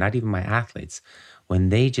to have, not even my athletes, when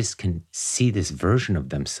they just can see this version of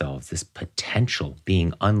themselves, this potential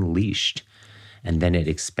being unleashed. And then it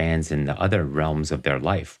expands in the other realms of their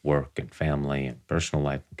life, work and family and personal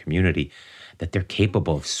life and community, that they're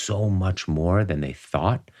capable of so much more than they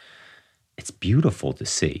thought. It's beautiful to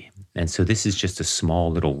see. And so this is just a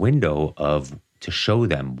small little window to show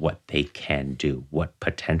them what they can do, what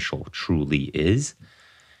potential truly is.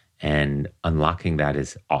 And unlocking that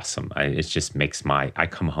is awesome. It just makes I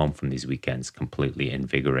come home from these weekends completely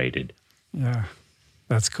invigorated. Yeah,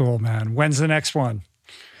 that's cool, man. When's the next one?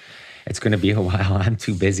 It's going to be a while. I'm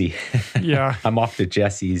too busy. Yeah. I'm off to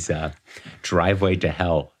Jesse's driveway to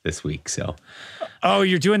hell this week. So. Oh,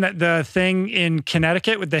 you're doing the thing in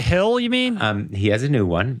Connecticut with the hill, you mean? He has a new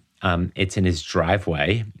one. It's in his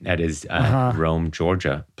driveway at his Rome,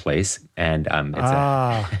 Georgia place. And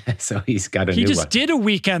so he's got a new one. He just did a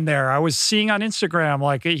weekend there. I was seeing on Instagram,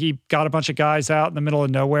 like he got a bunch of guys out in the middle of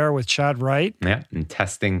nowhere with Chad Wright. Yeah, and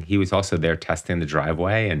testing. He was also there testing the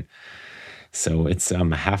driveway. And so it's a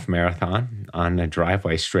half marathon on a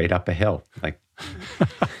driveway straight up a hill.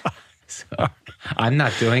 So I'm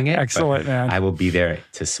not doing it. Excellent, man. I will be there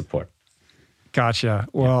to support. Gotcha.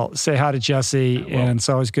 Well, say hi to Jesse, and it's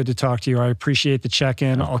always good to talk to you. I appreciate the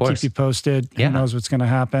check-in. I'll keep you posted. Who knows what's going to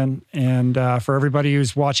happen? And for everybody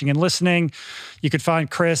who's watching and listening, you could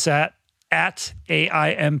find Chris at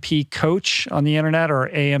AIMP Coach on the internet or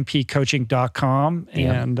ampcoaching.com.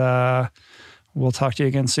 Yeah. And we'll talk to you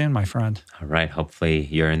again soon, my friend. All right. Hopefully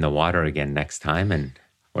you're in the water again next time, and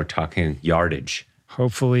we're talking yardage.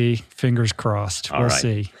 Hopefully, fingers crossed. We'll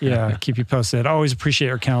see. Yeah, keep you posted. Always appreciate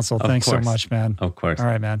your counsel. Thanks so much, man. Of course. All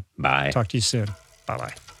right, man. Bye. Talk to you soon.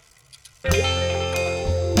 Bye-bye.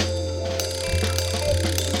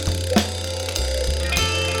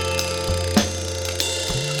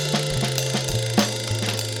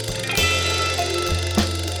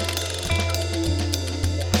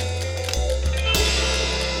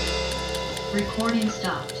 Recording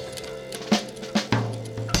stopped.